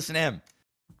saying, listen, Em,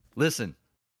 listen,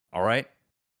 all right?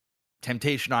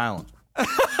 Temptation Island. You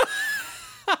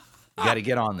got to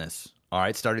get on this. All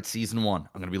right, started season 1. I'm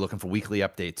going to be looking for weekly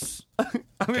updates. Okay?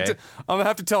 I'm going to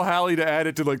have to tell Hallie to add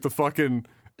it to like the fucking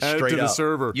the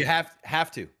server. You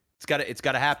have to. It's got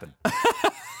to happen.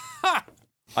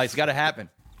 It's got to happen.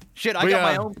 Shit, I got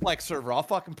my own Plex server. I'll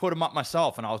fucking put them up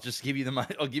myself, and I'll just give you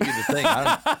I'll give you the thing.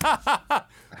 I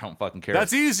don't fucking care.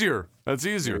 That's easier.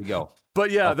 There we go.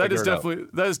 But yeah, that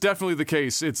is definitely the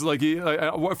case. It's like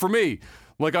for me,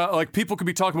 like people could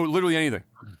be talking about literally anything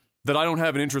that I don't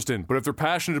have an interest in, but if they're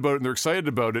passionate about it and they're excited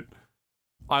about it,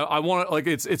 I want to, like,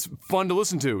 it's fun to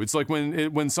listen to. It's like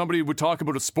when somebody would talk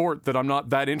about a sport that I'm not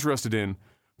that interested in.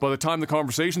 By the time the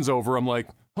conversation's over, I'm like,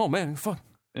 oh man, fuck.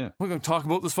 Yeah, we're gonna talk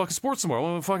about this fucking sports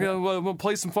tomorrow. I'm gonna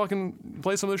play some of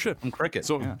this shit. Some cricket.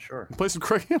 So yeah, sure. Play some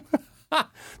cricket.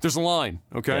 There's a line,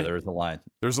 okay? Yeah, there's a line.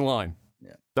 There's a line.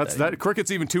 Yeah, that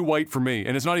cricket's even too white for me,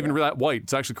 and it's not even that white.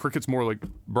 It's actually cricket's more like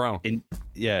brown.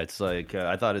 It's like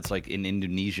I thought it's like in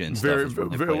Indonesia and very,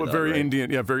 stuff. Very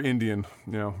Indian. Yeah, very Indian.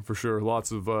 Yeah, for sure.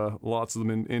 Lots of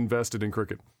them invested in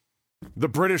cricket. The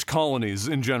British colonies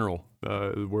in general,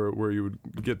 where you would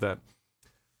get that.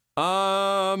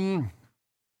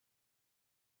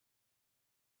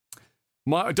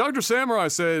 Dr. Samurai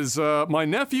says, my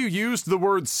nephew used the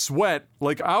word sweat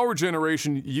like our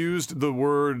generation used the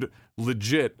word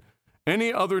legit.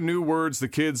 Any other new words the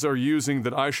kids are using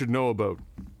that I should know about?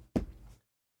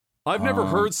 I've never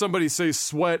heard somebody say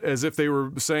sweat as if they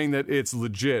were saying that it's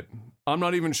legit. I'm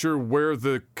not even sure where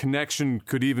the connection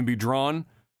could even be drawn.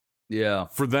 Yeah.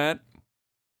 For that.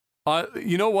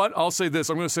 You know what? I'll say this.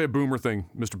 I'm going to say a boomer thing,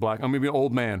 Mr. Black. I'm going to be an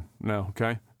old man now,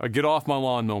 okay? A get off my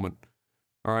lawn moment.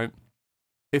 All right?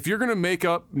 If you're going to make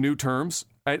up new terms,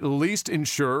 at least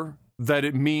ensure that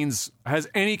it has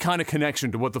any kind of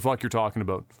connection to what the fuck you're talking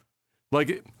about.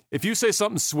 Like, if you say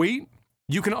something sweet,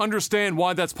 you can understand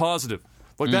why that's positive.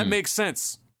 Like, that makes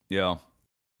sense. Yeah.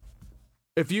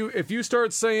 If you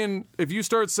start saying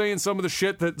some of the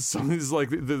shit that some of these, like,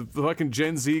 the fucking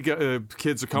Gen Z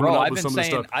kids are coming up with some of the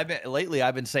stuff.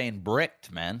 I've been saying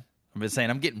bricked, man. I've been saying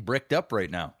I'm getting bricked up right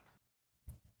now.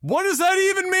 What does that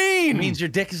even mean? It means your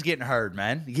dick is getting hard,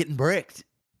 man. You're getting bricked.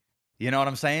 You know what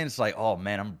I'm saying? It's like, oh,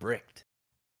 man, I'm bricked.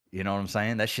 You know what I'm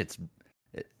saying? That shit's,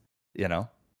 you know.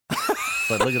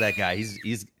 But look at that guy.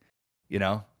 He's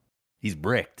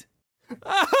bricked.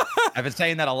 I've been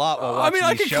saying that a lot while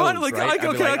watching these shows, kind of like, right?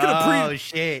 Oh,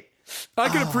 shit. I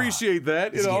can appreciate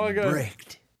that. You know,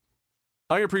 bricked.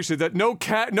 I can appreciate that. No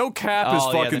cap is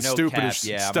fucking stupid.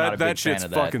 That shit's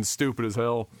fucking that. Stupid as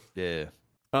hell. Yeah.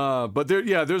 But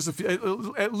there's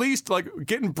at least like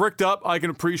getting bricked up. I can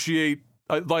appreciate.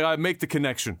 I make the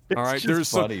connection. All right, it's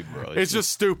just funny, bro. It's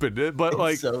just stupid. But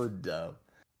like, so dumb.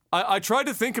 I tried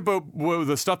to think about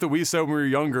the stuff that we said when we were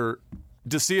younger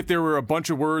to see if there were a bunch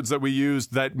of words that we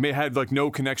used that had like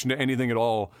no connection to anything at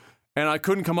all, and I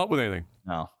couldn't come up with anything.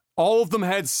 No. All of them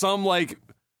had some, like,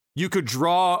 you could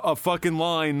draw a fucking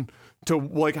line to,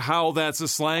 like, how that's a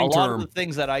slang term. A lot of the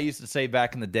things that I used to say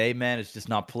back in the day, man, it's just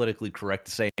not politically correct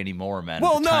to say anymore, man.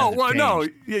 Well, no.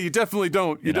 Yeah, you definitely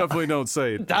don't. You definitely don't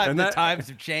say it. The times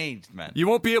have changed, man. You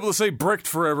won't be able to say bricked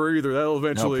forever either. That'll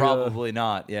eventually... No, probably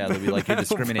not. Yeah, they'll be like, you're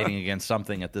discriminating against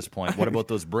something at this point. What about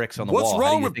those bricks on the wall? What's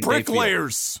wrong with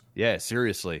bricklayers? Yeah,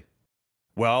 seriously.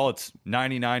 Well, it's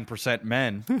 99%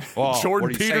 men. Oh,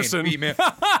 Jordan Peterson.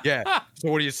 Yeah. So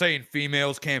what are you saying?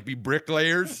 Females can't be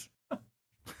bricklayers?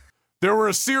 There were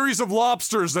a series of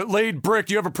lobsters that laid brick.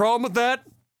 You have a problem with that?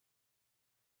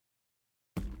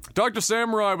 Dr.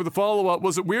 Samurai with a follow-up.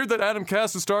 Was it weird that Adam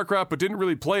cast in StarCraft but didn't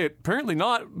really play it? Apparently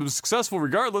not. It was successful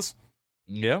regardless.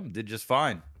 Yeah, did just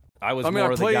fine. I was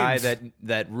more of the guy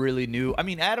that really knew. I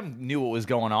mean, Adam knew what was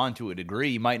going on to a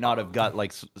degree. He might not have got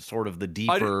like sort of the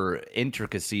deeper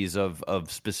intricacies of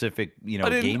specific, game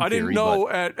theory. I didn't know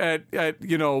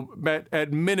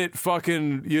at minute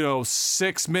fucking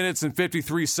 6 minutes and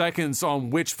 53 seconds on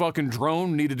which fucking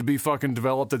drone needed to be fucking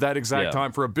developed at that exact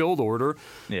time for a build order.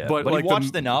 Yeah, but like, he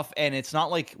watched enough, and it's not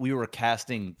like we were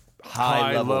casting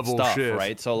high level stuff, shit.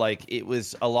 Right? So like it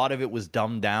was a lot of it was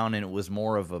dumbed down, and it was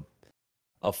more of a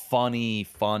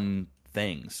fun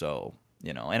thing. So,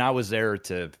 and I was there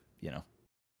to,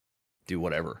 do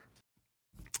whatever.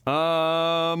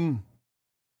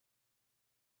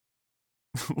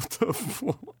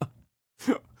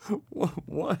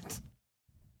 What?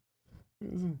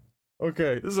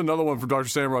 Okay, this is another one from Dr.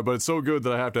 Samurai, but it's so good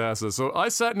that I have to ask this. So I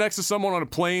sat next to someone on a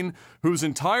plane whose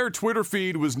entire Twitter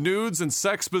feed was nudes and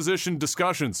sex position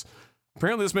discussions.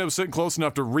 Apparently this man was sitting close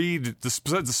enough to read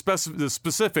the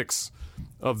specifics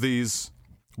of these.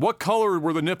 What color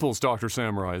were the nipples, Dr.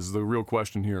 Samurai, is the real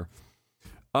question here.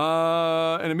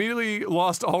 And immediately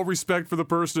lost all respect for the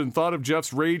person and thought of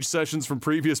Jeff's rage sessions from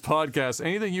previous podcasts.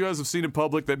 Anything you guys have seen in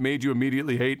public that made you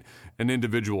immediately hate an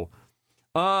individual?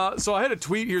 So I had a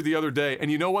tweet here the other day,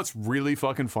 and you know what's really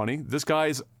fucking funny? This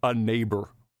guy's a neighbor.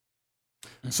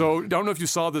 So, I don't know if you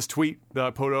saw this tweet that I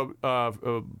put up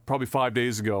probably 5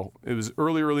 days ago. It was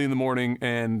early in the morning,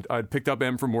 and I'd picked up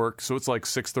Em from work, so it's like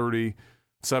 6:30,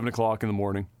 7 o'clock in the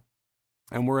morning.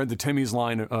 And we're at the Timmy's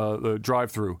line, the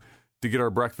drive-thru, to get our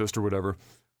breakfast or whatever.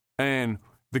 And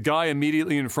the guy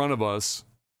immediately in front of us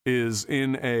is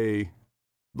in a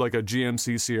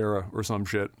GMC Sierra or some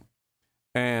shit.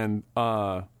 And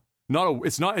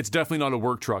it's definitely not a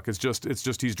work truck. It's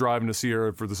just he's driving a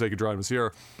Sierra for the sake of driving a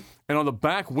Sierra. And on the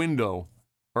back window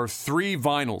are 3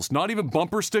 vinyls, not even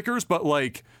bumper stickers, but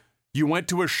like you went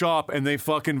to a shop and they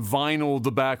fucking vinyled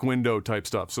the back window type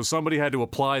stuff. So somebody had to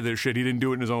apply this shit. He didn't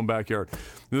do it in his own backyard.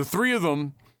 The 3 of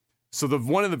them. So the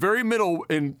one in the very middle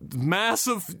in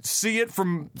massive, see it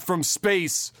from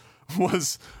space,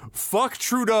 was "fuck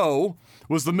Trudeau"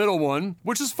 was the middle one,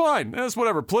 which is fine. That's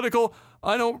whatever. Political.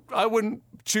 I wouldn't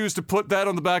choose to put that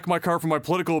on the back of my car for my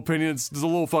political opinions. It's a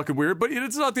little fucking weird, but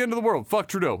it's not the end of the world. Fuck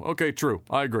Trudeau. Okay, true.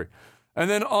 I agree. And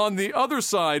then on the other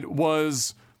side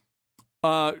was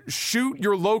shoot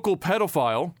your local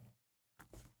pedophile.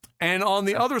 And on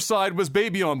the other side was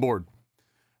baby on board.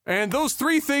 And those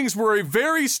 3 things were a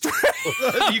very strange...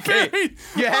 You had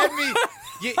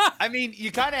me...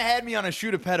 You kind of had me on a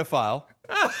shoot a pedophile.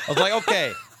 I was like,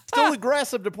 okay... Still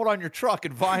aggressive to put on your truck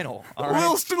in vinyl. All right?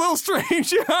 A little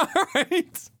strange, yeah, all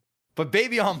right. But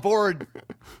baby on board.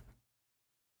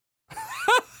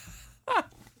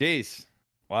 Jeez.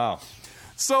 Wow.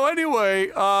 So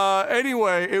anyway,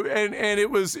 it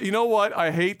was, you know what?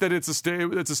 I hate that it's a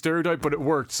stereotype, but it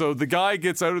worked. So the guy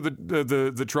gets out of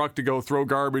the truck to go throw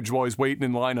garbage while he's waiting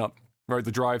in line up, right,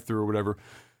 the drive-thru or whatever.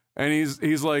 And he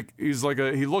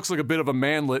looks like a bit of a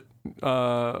manlet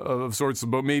of sorts,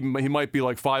 but maybe he might be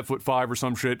like 5'5" or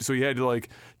some shit. So he had to like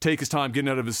take his time getting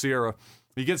out of his Sierra.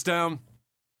 He gets down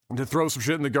to throw some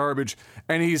shit in the garbage,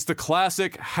 and he's the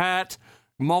classic hat,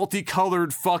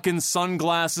 multicolored fucking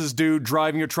sunglasses dude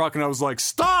driving a truck. And I was like,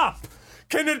 stop!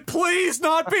 Can it please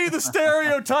not be the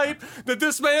stereotype that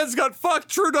this man's got fuck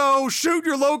Trudeau, shoot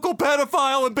your local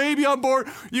pedophile, and baby on board?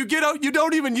 You get out, you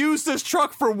don't even use this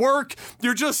truck for work.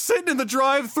 You're just sitting in the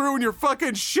drive-thru in your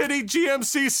fucking shitty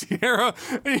GMC Sierra,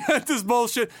 and you had this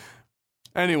bullshit.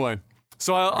 Anyway,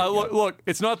 so I look.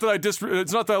 It's not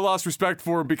that I lost respect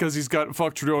for him because he's got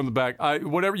fuck Trudeau in the back.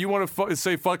 Whatever you want to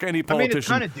say, fuck any politician. It's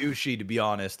kind of douchey, to be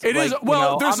honest. It is.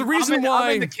 Well, there's a reason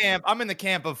why. I'm in the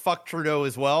camp of fuck Trudeau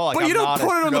as well. Like, but you don't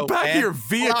put it on the back of your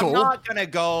vehicle. Well, I'm not gonna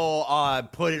go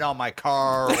put it on my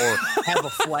car or have a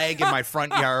flag in my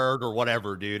front yard or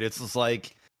whatever, dude. It's just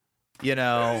like, You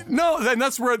know, no, and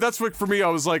that's what for me. I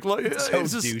was like, it's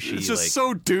just douchey. It's just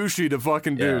so douchey to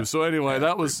fucking do. So anyway,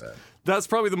 that's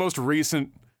probably the most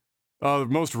recent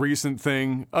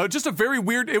thing. Just a very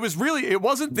weird. It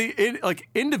wasn't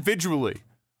individually.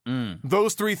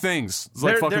 Those three things. It's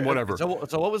like fucking whatever. So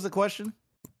what was the question?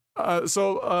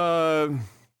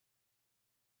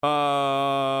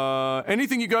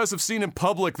 Anything you guys have seen in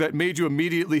public that made you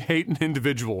immediately hate an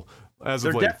individual?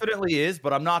 There definitely is,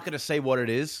 but I'm not going to say what it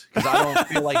is because I don't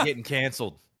feel like getting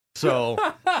canceled. So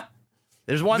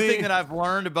there's one thing that I've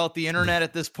learned about the internet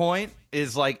at this point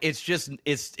is like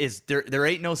it's there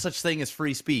ain't no such thing as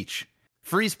free speech.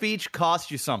 Free speech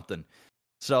costs you something.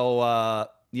 So I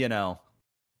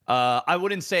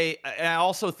wouldn't say. And I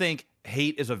also think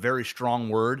hate is a very strong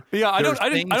word. Yeah, I don't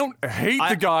hate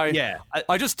the guy. Yeah,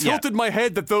 I just tilted my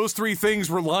head that those three things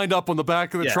were lined up on the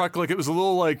back of the truck like it was a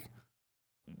little like.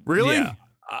 Really? Yeah.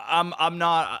 I'm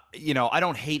not, I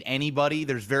don't hate anybody.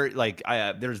 There's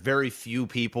very few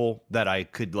people that I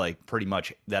could pretty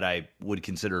much that I would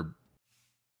consider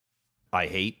I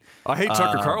hate. I hate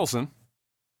Tucker Carlson.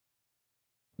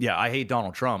 Yeah, I hate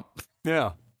Donald Trump.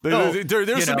 Yeah.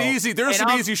 There's some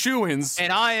easy shoo-ins.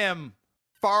 And I am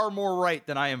far more right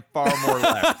than I am far more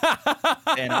left.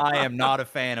 And I am not a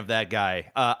fan of that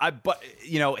guy.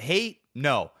 Hate,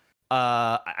 no.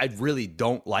 I really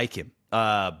don't like him.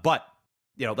 But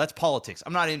that's politics.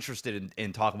 I'm not interested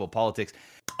in talking about politics.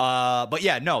 But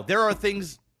yeah, no, there are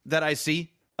things that I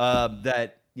see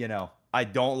that I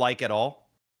don't like at all,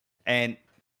 and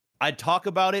I talk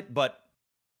about it. But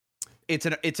it's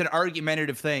an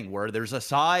argumentative thing where there's a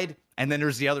side and then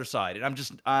there's the other side, and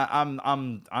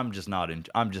I'm just not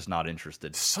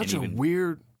interested. Such a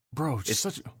weird, bro.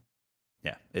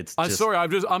 Yeah, it's. I'm sorry.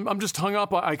 I'm just hung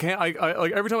up. I can't. I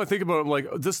like every time I think about it, I'm like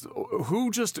this.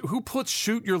 Who puts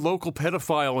 "shoot your local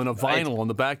pedophile" in a vinyl on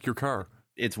the back of your car?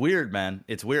 It's weird, man.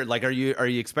 It's weird. Like, are you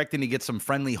expecting to get some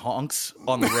friendly honks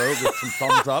on the road with some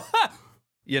thumbs up?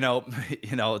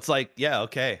 It's like, yeah,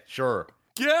 okay, sure,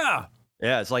 yeah.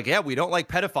 Yeah, it's like, yeah, we don't like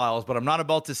pedophiles, but I'm not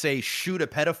about to say shoot a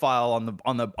pedophile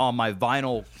on my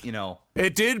vinyl,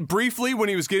 It did briefly when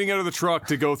he was getting out of the truck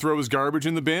to go throw his garbage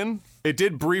in the bin. It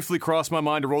did briefly cross my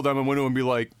mind to roll down my window and be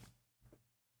like,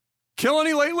 kill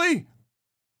any lately?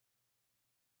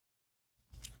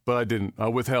 But I didn't. I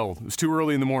withheld. It was too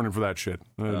early in the morning for that shit.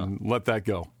 Let that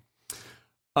go.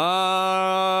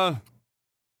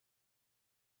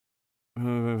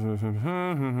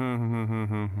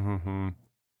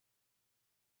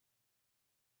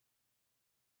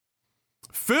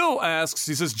 Phil asks,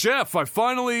 he says, Jeff, I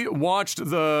finally watched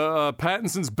the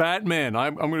Pattinson's Batman.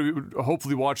 I'm going to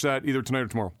hopefully watch that either tonight or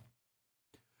tomorrow.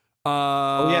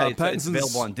 It's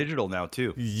available on digital now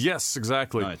too. Yes,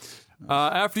 exactly. Nice.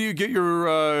 After you gave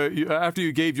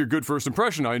your good first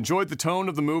impression, I enjoyed the tone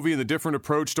of the movie and the different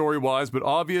approach story-wise, but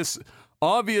obvious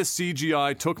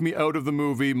CGI took me out of the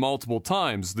movie multiple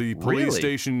times. The police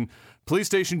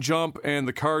station jump and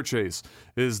the car chase.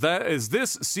 Is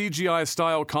this CGI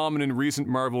style common in recent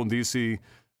Marvel and DC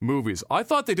movies? I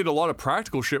thought they did a lot of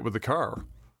practical shit with the car.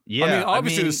 Yeah, I mean,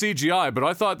 obviously the CGI, but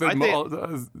I thought that.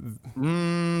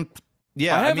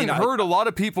 I haven't heard a lot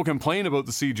of people complain about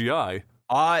the CGI.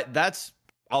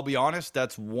 I'll be honest,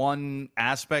 that's one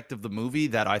aspect of the movie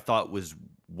that I thought was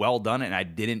well done, and I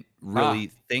didn't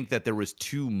really think that there was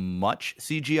too much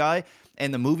CGI.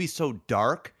 And the movie's so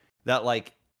dark that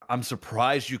I'm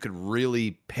surprised you could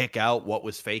really pick out what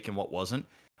was fake and what wasn't.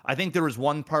 I think there was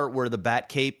one part where the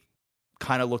Batcape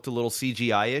kind of looked a little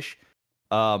CGI-ish.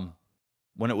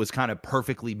 When it was kind of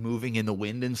perfectly moving in the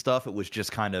wind and stuff, it was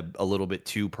just kind of a little bit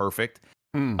too perfect.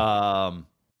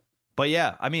 But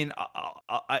yeah, I mean,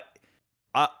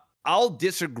 I'll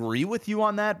disagree with you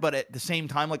on that, but at the same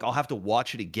time, I'll have to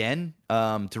watch it again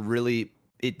to really.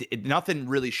 Nothing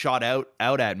really shot out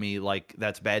at me like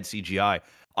that's bad CGI.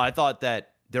 I thought that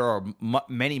there are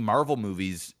many Marvel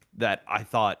movies that I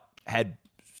thought had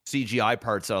CGI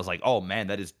parts that I was like, oh man,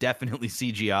 that is definitely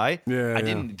CGI. I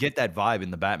didn't get that vibe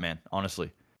in the Batman,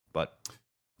 honestly. But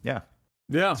yeah,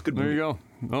 it's good. There you go.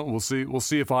 No, we'll see. We'll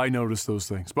see if I notice those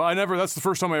things. But that's the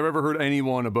first time I've ever heard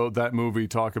anyone about that movie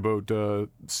talk about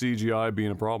CGI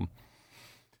being a problem.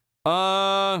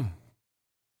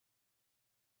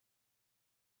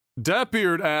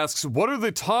 Datbeard asks, what are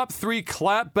the top 3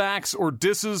 clapbacks or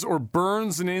disses or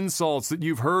burns and insults that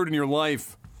you've heard in your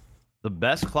life? The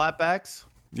best clapbacks?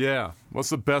 Yeah. What's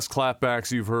the best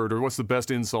clapbacks you've heard, or what's the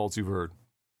best insults you've heard?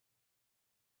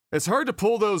 It's hard to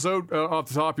pull those out off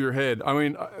the top of your head. I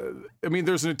mean,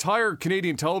 there's an entire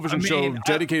Canadian television show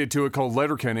dedicated to it called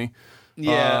Letterkenny.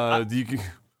 Yeah.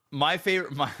 My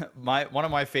favorite, one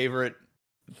of my favorite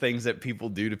things that people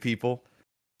do to people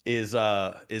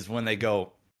is when they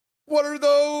go, "What are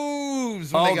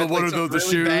those?" When oh, they got, what like, are those?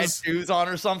 The really bad shoes? shoes on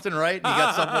or something, right? And you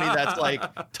got somebody that's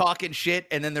like talking shit,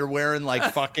 and then they're wearing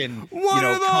like fucking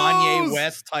Kanye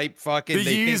West type fucking the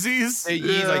Yeezys. They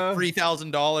use like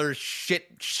 $3,000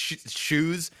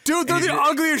 shoes. Dude, they're the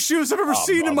ugliest shoes I've ever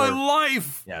seen in my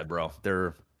life. Yeah, bro,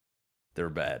 they're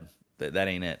bad. That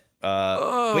ain't it.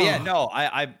 But yeah, no,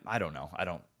 I don't know.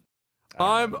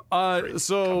 I'm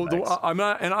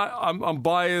not, and I'm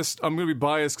biased. I'm going to be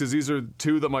biased because these are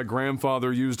two that my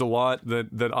grandfather used a lot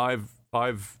that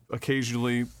I've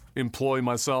occasionally employ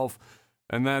myself,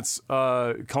 and that's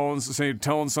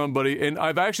telling somebody, and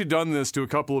I've actually done this to a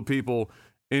couple of people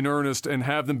in earnest and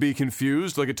have them be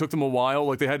confused. Like, it took them a while.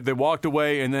 Like, they walked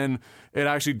away, and then it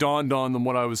actually dawned on them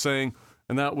what I was saying,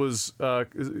 and that was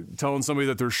telling somebody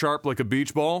that they're sharp like a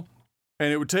beach ball.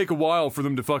 And it would take a while for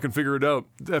them to fucking figure it out.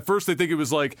 At first, they think it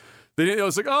was like,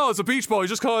 it's like, oh, it's a beach ball. You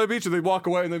just call it a beach. And they'd walk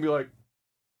away and they'd be like,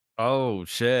 oh,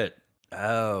 shit.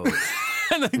 Oh.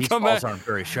 And then beach come balls back. Aren't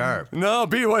very sharp. No,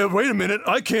 wait a minute.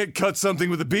 I can't cut something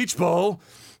with a beach ball.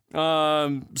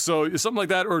 So something like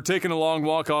that, or taking a long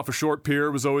walk off a short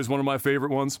pier was always one of my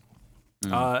favorite ones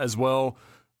as well.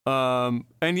 And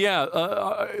yeah,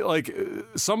 like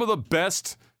some of the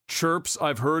best chirps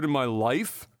I've heard in my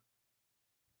life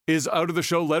is out of the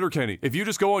show Letterkenny. If you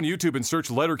just go on YouTube and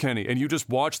search Letterkenny and you just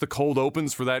watch the cold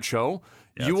opens for that show,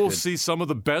 you will see some of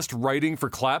the best writing for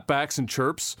clapbacks and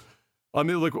chirps. I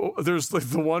mean, like, there's like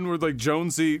the one where like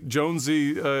Jonesy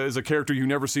is a character you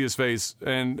never see his face,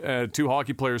 and two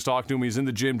hockey players talk to him. He's in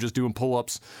the gym just doing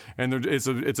pull-ups, and it's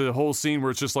a whole scene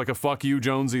where it's just like a "fuck you,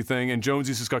 Jonesy" thing, and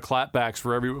Jonesy's just got clapbacks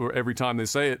for every time they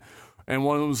say it. And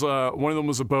one of them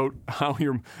was about how he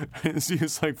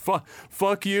was like,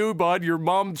 fuck you, bud. Your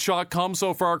mom shot cum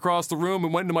so far across the room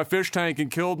and went into my fish tank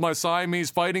and killed my Siamese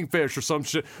fighting fish or some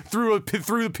shit. Threw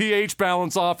the pH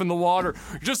balance off in the water.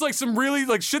 Just like some really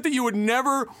like shit that you would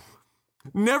never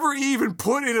even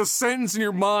put in a sentence in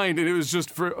your mind. And it was just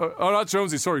for not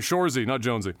Jonesy, sorry, Shoresy, not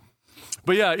Jonesy.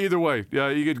 But yeah, either way, yeah,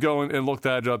 you could go and look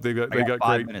that up. They got 5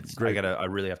 great minutes. Great. I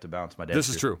really have to bounce my dad. This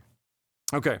is true.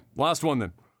 Okay, last one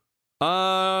then.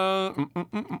 Oh.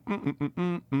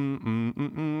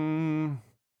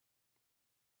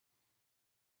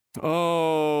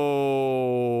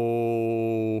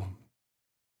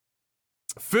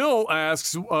 Phil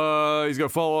asks, he's got a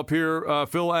follow-up here.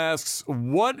 Phil asks,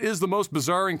 what is the most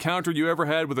bizarre encounter you ever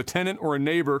had with a tenant or a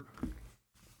neighbor?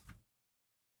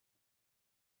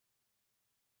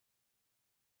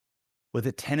 With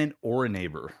a tenant or a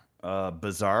neighbor?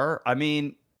 Bizarre? I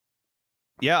mean...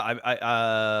 Yeah,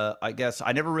 I guess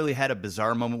I never really had a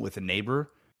bizarre moment with a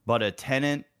neighbor, but a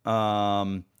tenant,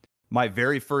 my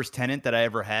very first tenant that I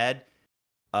ever had,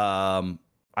 I'm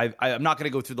not going to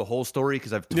go through the whole story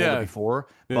because I've told it before,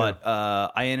 but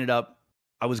I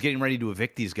was getting ready to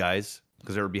evict these guys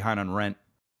because they were behind on rent,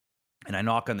 and I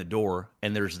knock on the door,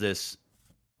 and there's this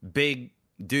big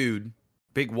dude,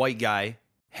 big white guy,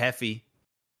 heffy,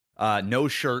 no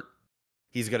shirt.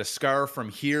 He's got a scar from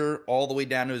here all the way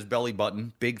down to his belly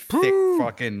button. Big, thick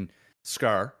fucking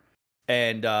scar.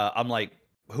 And I'm like,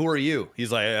 who are you?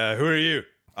 He's like, who are you?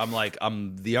 I'm like,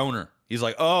 I'm the owner. He's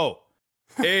like, oh,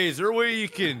 hey, is there a way you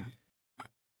can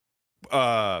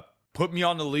put me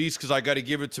on the lease? Because I got to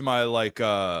give it to my, like,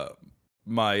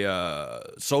 my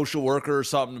social worker or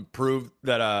something to prove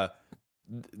that I'm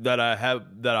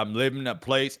living in that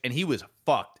place. And he was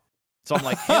fucked. So I'm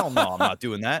like, hell no, I'm not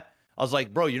doing that. I was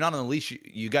like, bro, you're not on the leash.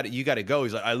 You got to go.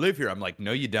 He's like, I live here. I'm like,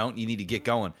 no, you don't. You need to get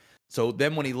going. So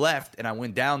then when he left and I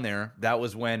went down there, that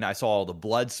was when I saw all the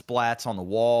blood splats on the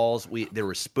walls. There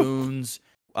were spoons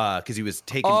because he was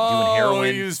doing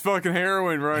heroin. He used fucking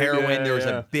heroin, right? Heroin. Yeah, there was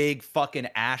a big fucking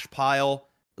ash pile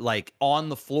like on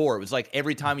the floor. It was like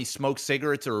every time he smoked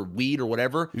cigarettes or weed or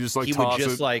whatever, he would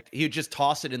just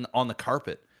toss it on the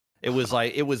carpet. It was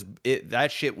like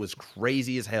that shit was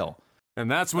crazy as hell. And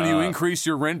that's when you increase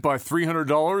your rent by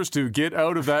 $300 to get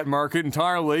out of that market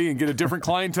entirely and get a different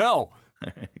clientele.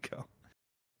 There you go.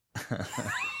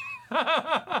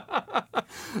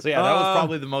 So yeah, that was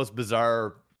probably the most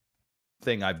bizarre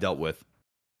thing I've dealt with.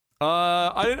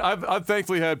 I've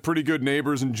thankfully had pretty good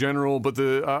neighbors in general, but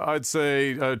I'd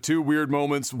say two weird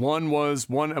moments. One was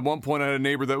at one point I had a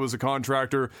neighbor that was a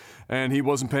contractor, and he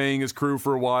wasn't paying his crew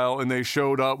for a while, and they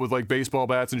showed up with like baseball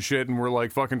bats and shit, and were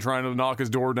like fucking trying to knock his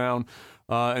door down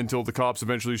until the cops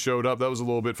eventually showed up. That was a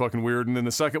little bit fucking weird. And then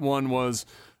the second one was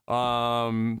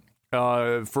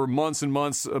for months and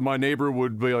months, my neighbor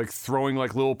would be like throwing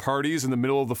like little parties in the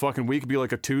middle of the fucking week. It'd be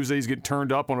like a Tuesday. He's getting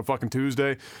turned up on a fucking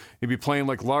Tuesday. He'd be playing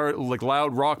like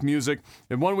loud rock music.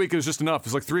 And one week it was just enough. It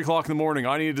was like 3 o'clock in the morning.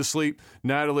 I needed to sleep.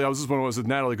 Natalie, I was just when I was with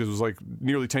Natalie because it was like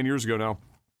nearly 10 years ago now.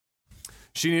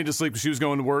 She needed to sleep because she was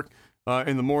going to work.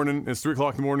 In the morning, it's 3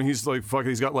 o'clock in the morning. He's like, fuck,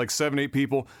 he's got like 7-8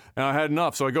 people, and I had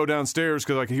enough. So I go downstairs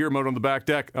because I could hear him out on the back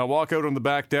deck. I walk out on the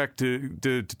back deck to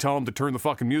tell him to turn the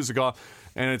fucking music off,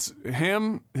 and it's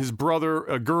him, his brother,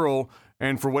 a girl,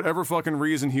 and for whatever fucking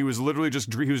reason, he was literally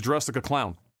he was dressed like a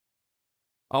clown.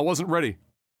 I wasn't ready.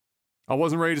 I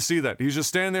wasn't ready to see that. He's just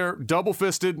standing there,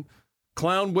 double-fisted,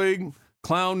 clown wig,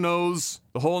 clown nose,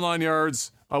 the whole 9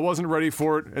 yards. I wasn't ready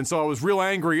for it, and so I was real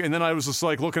angry, and then I was just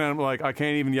like looking at him like, I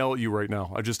can't even yell at you right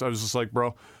now. I was just like,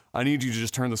 bro, I need you to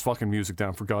just turn this fucking music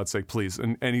down for God's sake, please.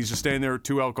 And he's just standing there,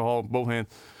 2 alcohol, both hands,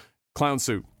 clown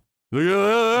suit.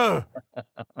 It's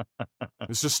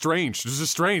just strange. It's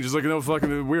just strange. It's like no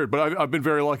fucking weird. But I've been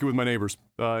very lucky with my neighbors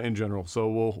in general, so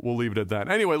we'll leave it at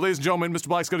that. Anyway, ladies and gentlemen, Mr.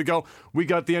 Black's got to go. We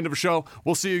got the end of the show.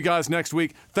 We'll see you guys next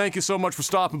week. Thank you so much for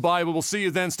stopping by. We'll see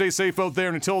you then. Stay safe out there,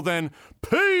 and until then,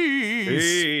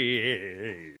 peace.